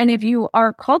 And if you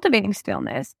are cultivating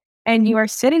stillness, and you are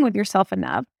sitting with yourself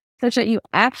enough such that you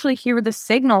actually hear the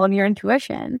signal of your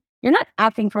intuition. You're not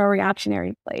acting from a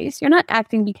reactionary place. You're not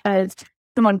acting because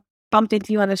someone bumped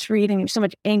into you on the street and you have so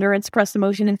much anger and suppressed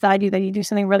emotion inside you that you do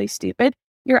something really stupid.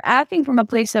 You're acting from a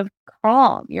place of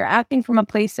calm. You're acting from a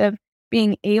place of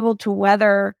being able to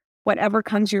weather whatever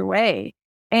comes your way.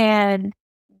 And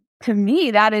to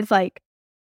me, that is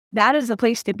the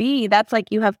place to be. That's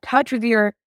like you have touch with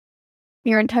you're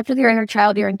in touch with your inner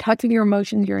child, you're in touch with your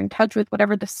emotions, you're in touch with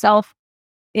whatever the self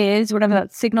is, whatever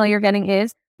that signal you're getting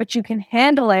is, but you can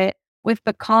handle it with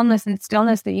the calmness and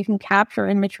stillness that you can capture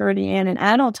in maturity and in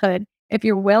adulthood if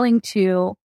you're willing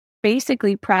to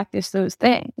basically practice those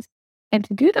things. And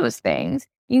to do those things,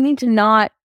 you need to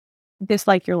not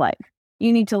dislike your life.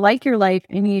 You need to like your life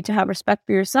and you need to have respect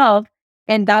for yourself.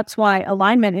 And that's why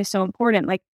alignment is so important.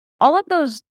 Like all of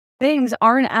those things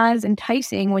aren't as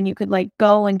enticing when you could like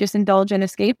go and just indulge in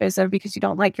escapism because you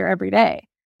don't like your everyday.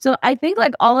 So I think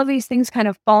like all of these things kind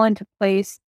of fall into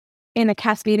place in a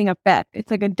cascading effect.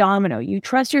 It's like a domino. You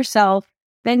trust yourself,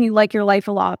 then you like your life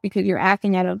a lot because you're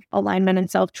acting out of alignment and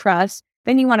self-trust.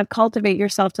 Then you want to cultivate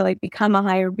yourself to like become a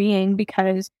higher being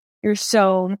because you're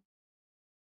so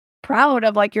proud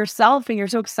of like yourself and you're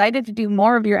so excited to do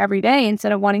more of your everyday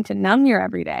instead of wanting to numb your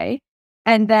everyday.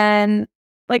 And then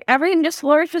like everything just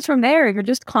flourishes from there. You're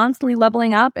just constantly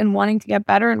leveling up and wanting to get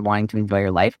better and wanting to enjoy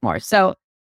your life more. So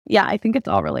yeah, I think it's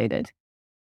all related.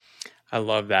 I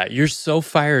love that. You're so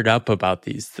fired up about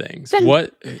these things.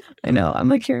 What? I know. I'm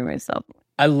like hearing myself.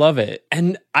 I love it.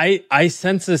 And I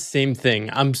sense the same thing.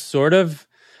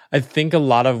 I think a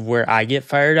lot of where I get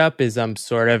fired up is I'm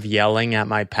sort of yelling at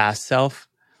my past self.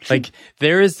 Like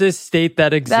there is this state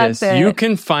that exists. You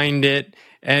can find it.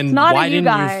 And why didn't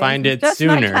you find it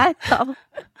sooner?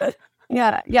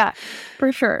 Yeah,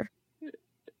 for sure.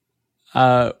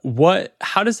 How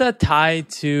does that tie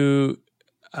to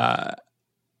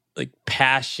like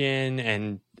passion?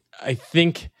 And I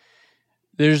think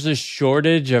there's a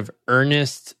shortage of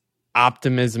earnest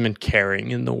optimism and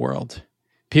caring in the world.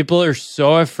 People are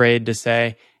so afraid to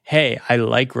say, hey, I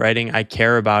like writing. I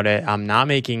care about it. I'm not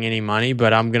making any money,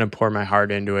 but I'm going to pour my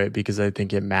heart into it because I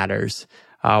think it matters.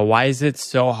 Why is it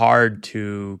so hard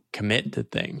to commit to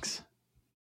things?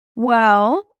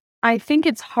 Well, I think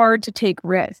it's hard to take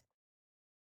risks.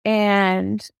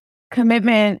 And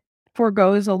commitment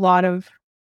forgoes a lot of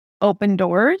open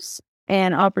doors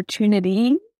and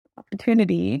opportunity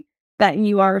that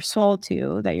you are sold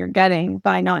to, that you're getting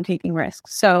by not taking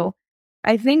risks. So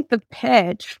I think the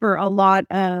pitch for a lot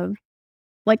of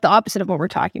like the opposite of what we're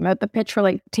talking about, the pitch for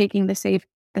like taking the safe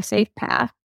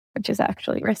path, which is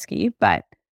actually risky, but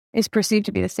is perceived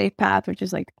to be the safe path, which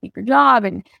is like to keep your job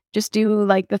and just do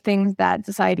like the things that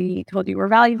society told you were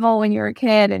valuable when you were a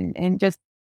kid and just,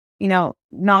 you know,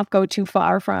 not go too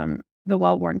far from the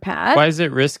well-worn path. Why is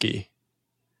it risky?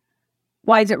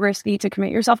 Why is it risky to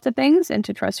commit yourself to things and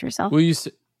to trust yourself? Well, you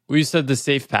said the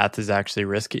safe path is actually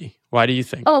risky. Why do you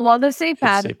think? Oh, well, the safe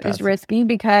path is risky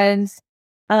because,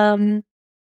 I mean,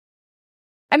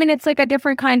 it's like a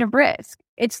different kind of risk.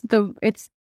 It's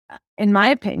in my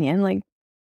opinion, like,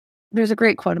 there's a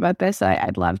great quote about this.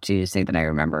 I'd love to say that I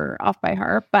remember off by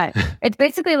heart, but it's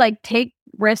basically like take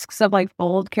risks of like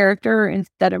bold character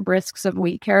instead of risks of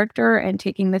weak character, and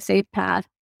taking the safe path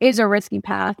is a risky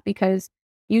path because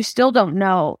you still don't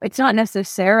know. It's not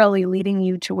necessarily leading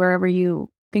you to wherever you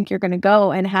think you're going to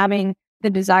go, and having the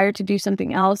desire to do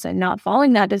something else and not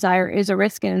following that desire is a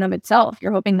risk in and of itself.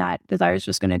 You're hoping that desire is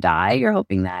just going to die. You're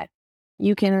hoping that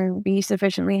you can be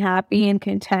sufficiently happy and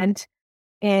content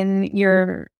in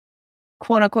your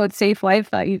quote unquote safe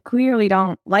life that you clearly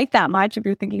don't like that much if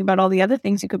you're thinking about all the other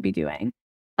things you could be doing.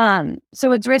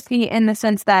 So it's risky in the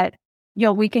sense that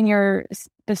you'll weaken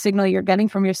the signal you're getting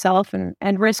from yourself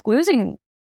and risk losing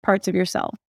parts of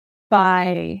yourself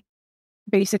by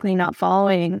basically not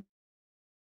following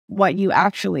what you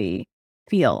actually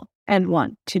feel and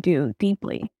want to do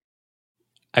deeply.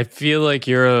 I feel like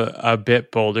you're a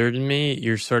bit bolder than me.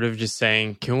 You're sort of just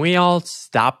saying, can we all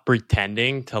stop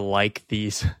pretending to like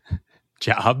these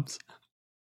jobs?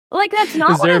 Like, that's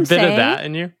not what I'm saying. Is there a bit of that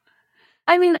in you?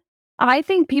 I mean, I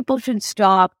think people should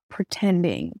stop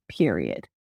pretending, period.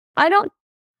 I don't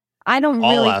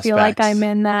really feel like I'm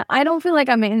in that. I don't feel like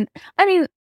I'm in. I mean,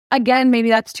 again, maybe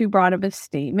that's too broad of a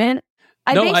statement.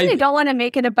 I don't want to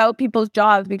make it about people's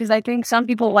jobs because I think some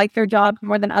people like their jobs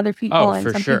more than other people,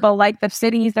 and some people like the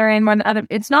cities they're in more than other.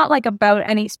 It's not like about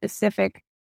any specific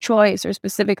choice or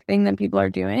specific thing that people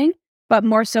are doing, but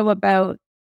more so about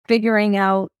figuring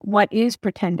out what is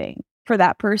pretending for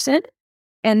that person,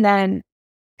 and then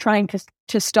trying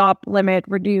to stop, limit,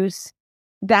 reduce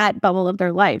that bubble of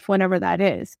their life, whenever that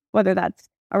is, whether that's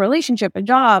a relationship, a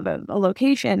job, a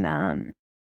location,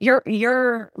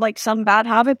 you're like some bad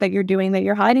habit that you're doing that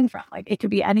you're hiding from. Like it could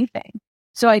be anything.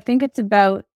 So I think it's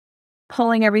about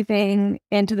pulling everything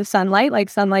into the sunlight. Like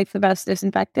sunlight's the best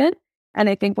disinfectant. And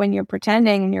I think when you're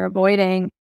pretending and you're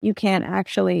avoiding, you can't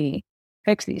actually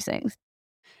fix these things.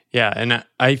 Yeah, and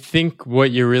I think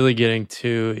what you're really getting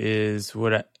to is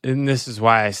and this is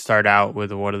why I start out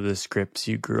with what are the scripts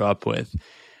you grew up with.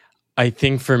 I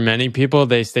think for many people,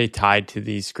 they stay tied to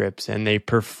these scripts and they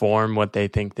perform what they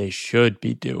think they should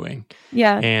be doing.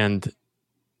 Yeah. And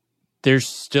there's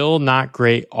still not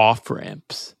great off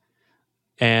ramps.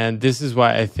 And this is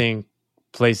why I think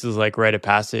places like Rite of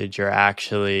Passage are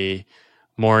actually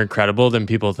more incredible than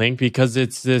people think, because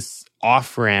it's this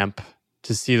off ramp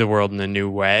to see the world in a new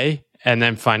way and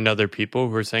then find other people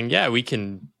who are saying, yeah, we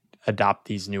can adopt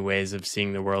these new ways of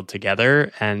seeing the world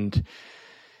together. And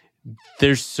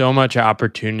there's so much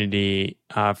opportunity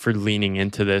for leaning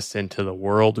into this, into the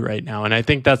world right now. And I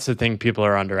think that's the thing people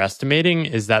are underestimating,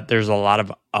 is that there's a lot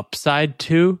of upside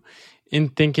too in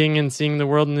thinking and seeing the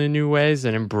world in the new ways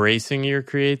and embracing your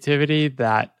creativity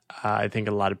that I think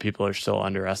a lot of people are still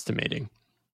underestimating.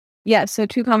 Yeah, so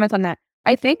 2 comments on that.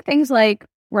 I think things like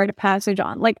Rite of Passage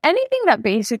like anything that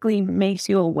basically makes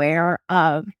you aware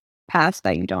of paths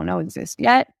that you don't know exist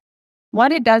yet,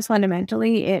 what it does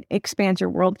fundamentally, it expands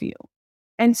your worldview.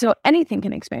 And so anything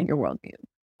can expand your worldview.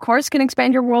 Course can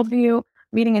expand your worldview.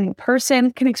 Meeting a new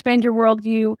person can expand your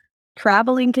worldview.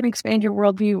 Traveling can expand your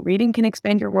worldview. Reading can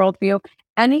expand your worldview.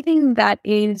 Anything that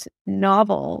is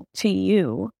novel to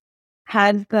you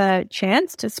has the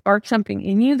chance to spark something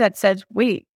in you that says,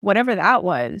 wait, whatever that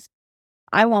was,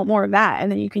 I want more of that. And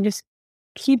then you can just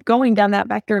keep going down that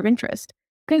vector of interest.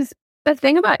 Because the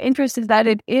thing about interest is that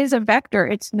it is a vector.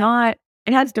 It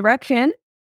has direction.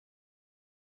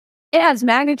 It has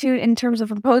magnitude in terms of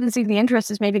the potency. The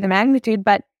interest is maybe the magnitude,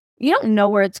 but you don't know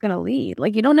where it's going to lead.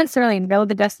 Like you don't necessarily know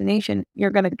the destination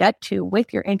you're going to get to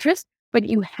with your interest, but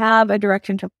you have a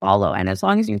direction to follow. And as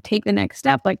long as you take the next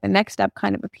step, like the next step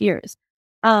kind of appears.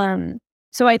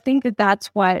 So I think that that's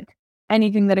what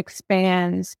anything that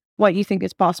expands what you think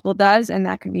is possible does. And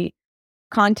that can be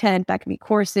content, that can be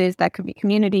courses, that could be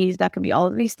communities, that could be all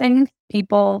of these things,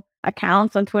 people,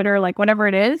 accounts on Twitter, like whatever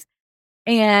it is.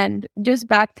 And just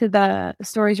back to the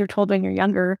stories you're told when you're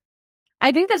younger,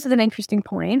 I think this is an interesting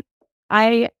point.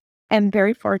 I am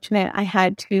very fortunate. I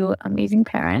had 2 amazing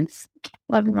parents,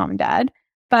 loving mom and dad.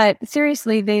 But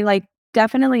seriously, they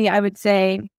definitely, I would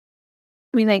say,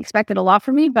 they expected a lot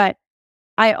from me, but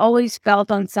I always felt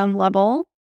on some level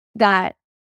that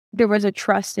there was a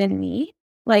trust in me,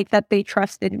 like that they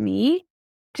trusted me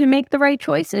to make the right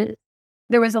choices.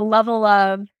 There was a level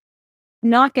of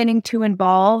not getting too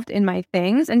involved in my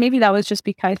things. And maybe that was just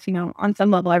because, on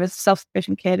some level I was a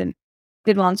self-sufficient kid and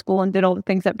did well in school and did all the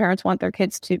things that parents want their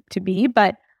kids to be.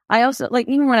 But I also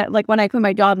even when I quit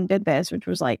my job and did this, which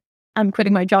was I'm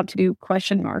quitting my job to do ?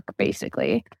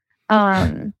 Basically.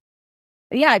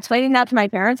 Yeah, explaining that to my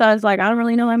parents, I was like, I don't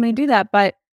really know how I'm going to do that.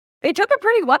 But they took it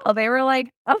pretty well. They were like,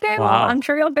 okay, Wow. well, I'm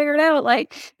sure you'll figure it out.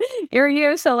 You're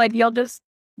you. So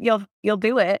you'll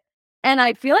do it. And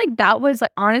I feel like that was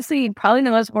honestly probably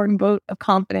the most important vote of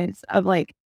confidence of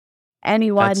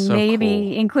anyone, so maybe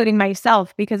cool. including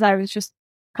myself, because I was just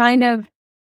kind of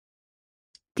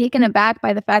taken aback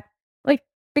by the fact,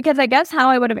 because I guess how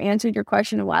I would have answered your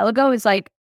question a while ago is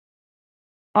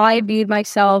I viewed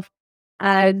myself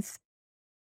as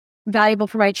valuable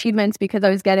for my achievements because I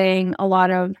was getting a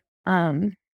lot of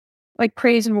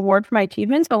praise and reward for my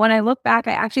achievements. But when I look back,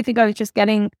 I actually think I was just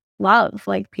getting love,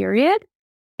 period.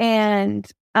 And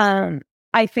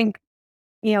I think,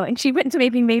 achievements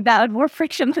maybe made that a more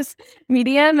frictionless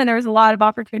medium, and there was a lot of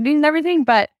opportunities and everything.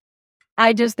 But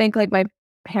I just think my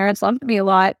parents loved me a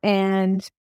lot and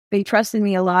they trusted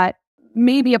me a lot.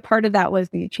 Maybe a part of that was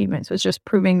the achievements, was just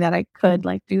proving that I could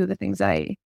do the things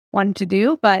I wanted to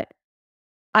do. But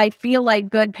I feel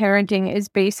like good parenting is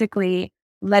basically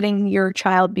letting your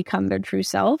child become their true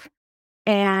self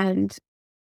and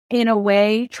in a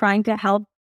way trying to help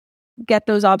get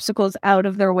those obstacles out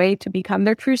of their way to become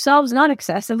their true selves, not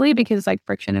excessively, because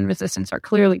friction and resistance are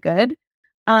clearly good.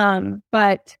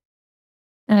 But,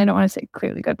 and I don't want to say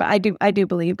clearly good, but I do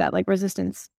believe that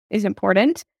resistance is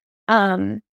important.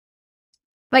 But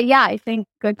yeah, I think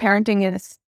good parenting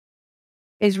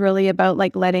is really about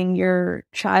letting your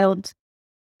child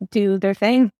do their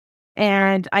thing.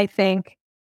 And I think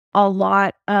a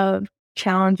lot of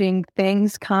challenging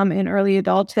things come in early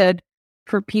adulthood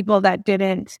for people that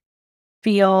didn't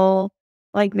feel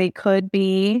like they could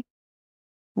be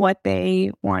what they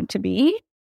want to be,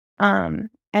 and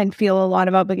feel a lot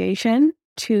of obligation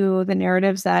to the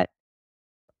narratives that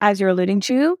as you're alluding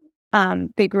to,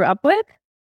 they grew up with.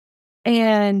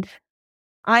 And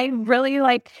I really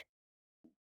like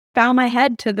bow my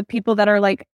head to the people that are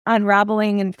like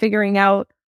unraveling and figuring out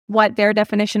what their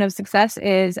definition of success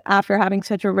is after having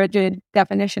such a rigid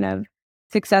definition of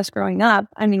success growing up.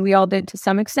 I mean, we all did to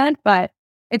some extent, but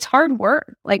it's hard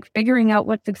work, like figuring out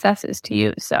what success is to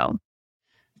you. So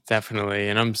definitely.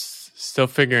 And I'm still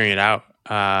figuring it out.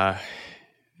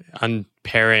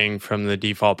 Unpairing from the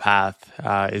default path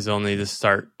is only the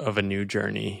start of a new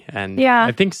journey. And yeah,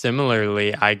 I think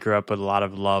similarly, I grew up with a lot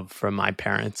of love from my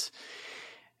parents.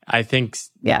 I think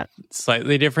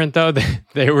slightly different though.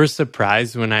 They were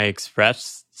surprised when I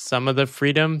expressed some of the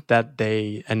freedom that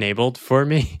they enabled for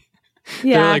me.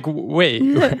 yeah. They're like,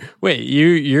 wait,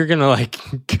 you're gonna like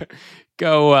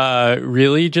go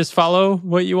really just follow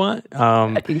what you want?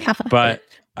 But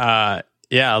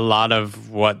yeah, a lot of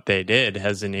what they did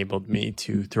has enabled me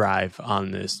to thrive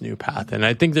on this new path, and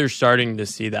I think they're starting to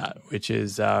see that, which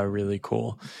is really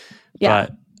cool. Yeah,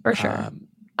 but, for sure.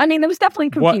 I mean, there was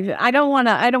definitely confusion. I don't want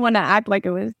to act like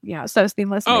it was, so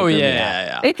seamless. Oh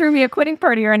yeah. They threw me a quitting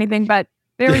party or anything, but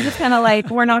they were just kind of like,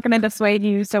 we're not going to dissuade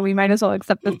you, so we might as well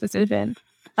accept this decision.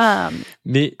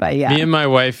 Me and my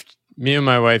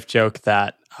wife joke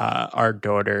that our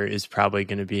daughter is probably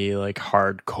going to be like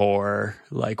hardcore,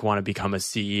 like want to become a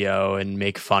CEO and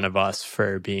make fun of us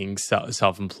for being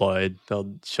self-employed.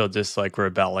 She'll just like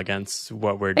rebel against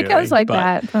what we're doing. It goes like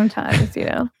that sometimes,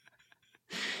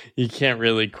 You can't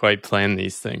really quite plan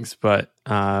these things, but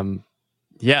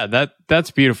yeah,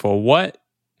 that's beautiful.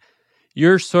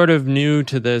 You're sort of new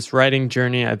to this writing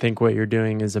journey. I think what you're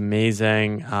doing is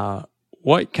amazing.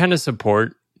 What kind of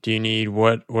support do you need?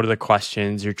 What are the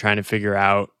questions you're trying to figure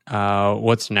out?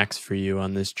 What's next for you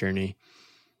on this journey?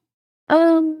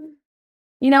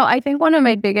 I think one of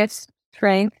my biggest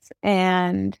strengths,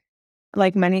 and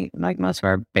like most of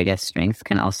our biggest strengths,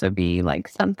 can also be like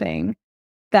something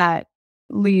that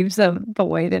leaves a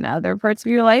void in other parts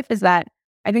of your life, is that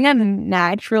I think I'm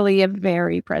naturally a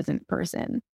very present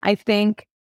person. I think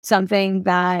something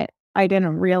that I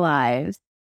didn't realize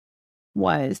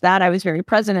was that I was very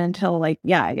present until I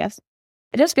guess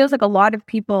it just feels like a lot of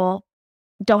people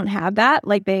don't have that.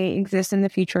 Like they exist in the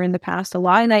future and the past a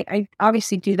lot. And I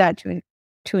obviously do that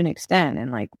to an extent,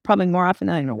 and like probably more often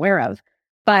than I'm aware of.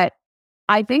 But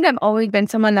I think I've always been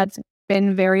someone that's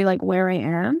been very like where I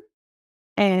am.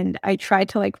 And I try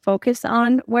to like focus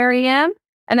on where I am.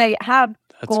 And I have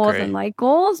goals and like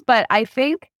goals. But I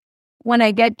think when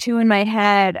I get too in my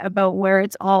head about where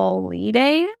it's all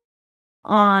leading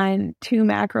on too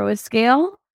macro a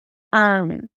scale,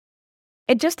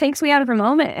 it just takes me out of the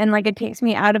moment. And like it takes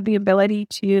me out of the ability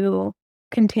to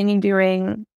continue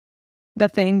doing the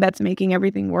thing that's making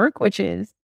everything work, which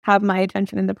is have my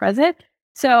attention in the present.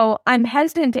 So I'm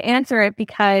hesitant to answer it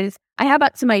because I have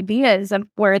some ideas of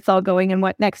where it's all going and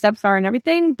what next steps are and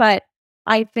everything. But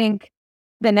I think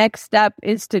the next step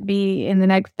is to be in the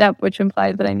next step, which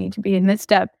implies that I need to be in this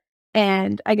step.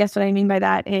 And I guess what I mean by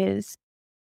that is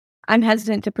I'm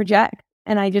hesitant to project.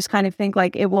 And I just kind of think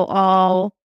like it will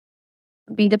all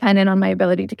be dependent on my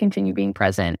ability to continue being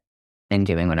present and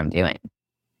doing what I'm doing.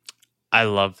 I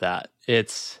love that.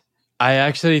 I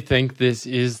actually think this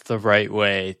is the right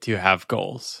way to have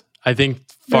goals. I think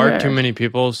far too many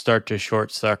people start to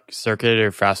short circuit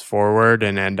or fast forward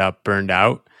and end up burned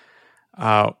out.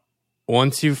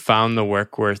 Once you've found the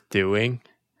work worth doing,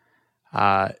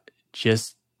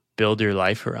 just build your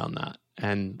life around that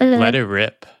and let it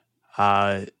rip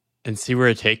and see where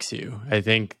it takes you. I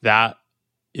think that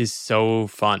is so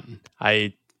fun.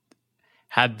 I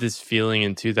had this feeling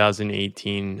in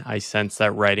 2018. I sensed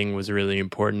that writing was really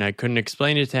important. I couldn't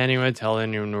explain it to anyone, tell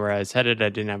anyone where I was headed. I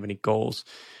didn't have any goals,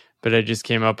 but I just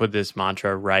came up with this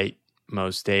mantra: write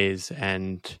most days,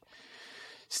 and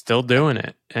still doing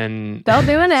it. And still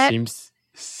doing it.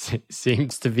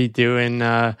 seems to be doing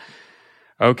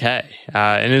okay.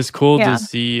 And it's cool to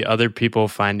see other people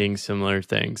finding similar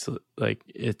things. Like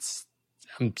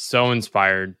I'm so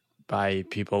inspired by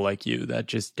people like you that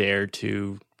just dare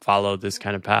to follow this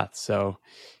kind of path. So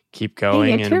keep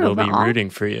going, and we'll be rooting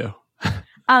for you.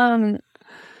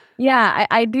 Yeah,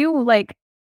 I do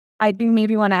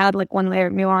maybe want to add like one layer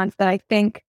of nuance that I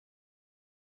think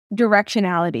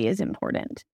directionality is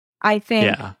important. I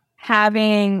think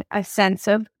having a sense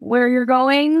of where you're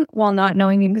going while not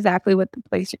knowing exactly what the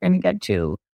place you're going to get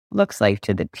to looks like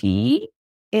to the T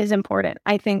is important.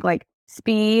 I think like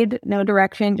speed, no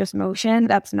direction, just motion,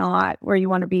 that's not where you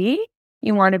want to be.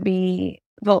 You want to be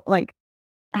like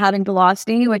having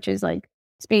velocity, which is like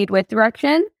speed with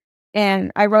direction.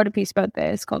 And I wrote a piece about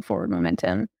this called Forward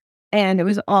Momentum. And it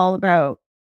was all about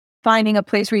finding a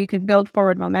place where you can build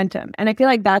forward momentum. And I feel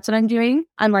like that's what I'm doing.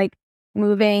 I'm like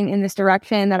moving in this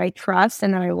direction that I trust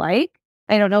and that I like.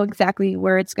 I don't know exactly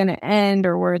where it's going to end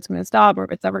or where it's going to stop or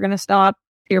if it's ever going to stop.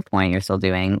 To your point, you're still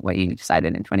doing what you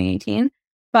decided in 2018.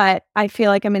 But I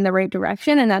feel like I'm in the right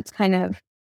direction. And that's kind of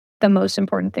the most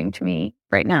important thing to me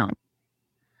right now.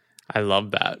 I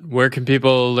love that. Where can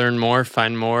people learn more,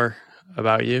 find more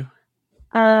about you?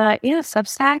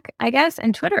 Substack, I guess,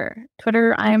 and Twitter.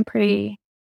 Twitter, I am pretty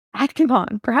active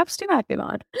on, perhaps too active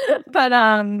on. But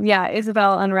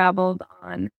Isabel Unraveled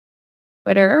on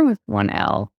Twitter with one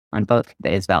L on both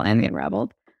the Isabel and the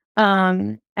Unraveled.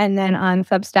 And then on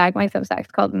Substack, my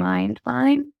Substack's called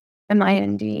Mindmine,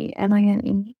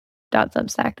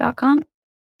 MINDMINE.substack.com.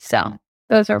 So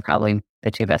those are probably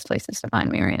the two best places to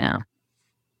find me right now.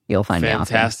 You'll find me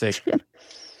fantastic.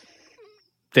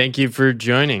 Thank you for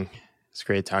joining. It's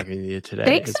great talking to you today.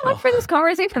 Thanks so much for this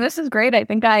conversation. This is great. I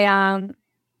think I had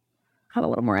a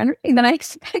little more energy than I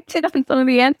expected on some of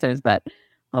the answers, but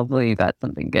hopefully you got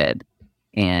something good.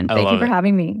 And thank you for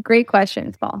having me. Great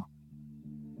questions, Paul.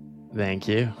 Thank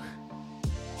you.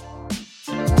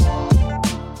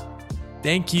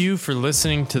 Thank you for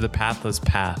listening to The Pathless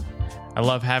Path. I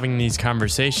love having these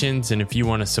conversations, and if you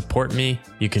want to support me,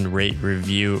 you can rate,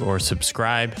 review, or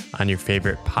subscribe on your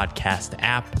favorite podcast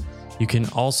app. You can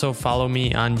also follow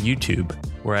me on YouTube,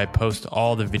 where I post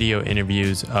all the video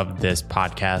interviews of this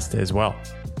podcast as well.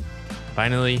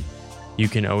 Finally, you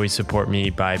can always support me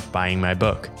by buying my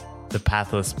book, The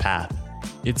Pathless Path.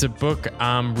 It's a book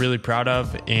I'm really proud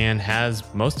of and has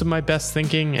most of my best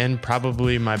thinking and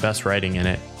probably my best writing in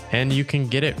it. And you can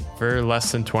get it for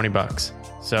less than $20.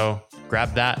 So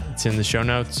grab that. It's in the show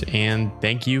notes. And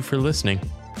thank you for listening.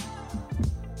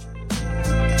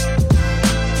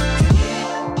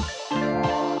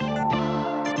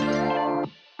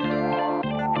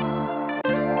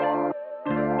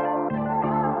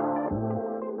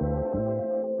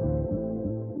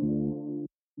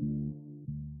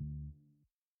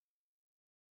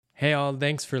 Hey all,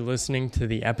 thanks for listening to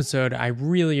the episode. I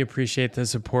really appreciate the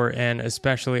support and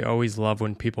especially always love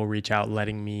when people reach out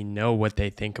letting me know what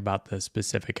they think about the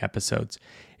specific episodes.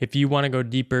 If you want to go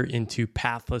deeper into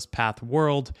Pathless Path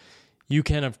world, you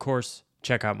can of course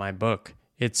check out my book.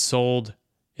 It's sold.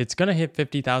 It's going to hit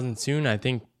 50,000 soon. I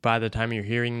think by the time you're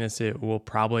hearing this, it will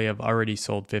probably have already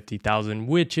sold 50,000,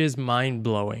 which is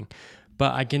mind-blowing.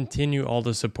 But I continue all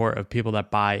the support of people that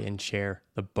buy and share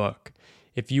the book.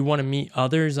 If you want to meet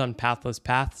others on Pathless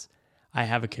Paths, I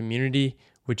have a community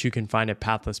which you can find at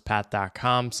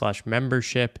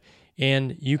pathlespath.com/membership,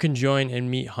 and you can join and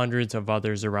meet hundreds of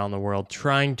others around the world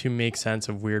trying to make sense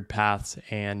of weird paths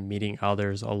and meeting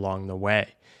others along the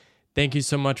way. Thank you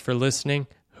so much for listening.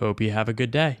 Hope you have a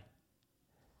good day.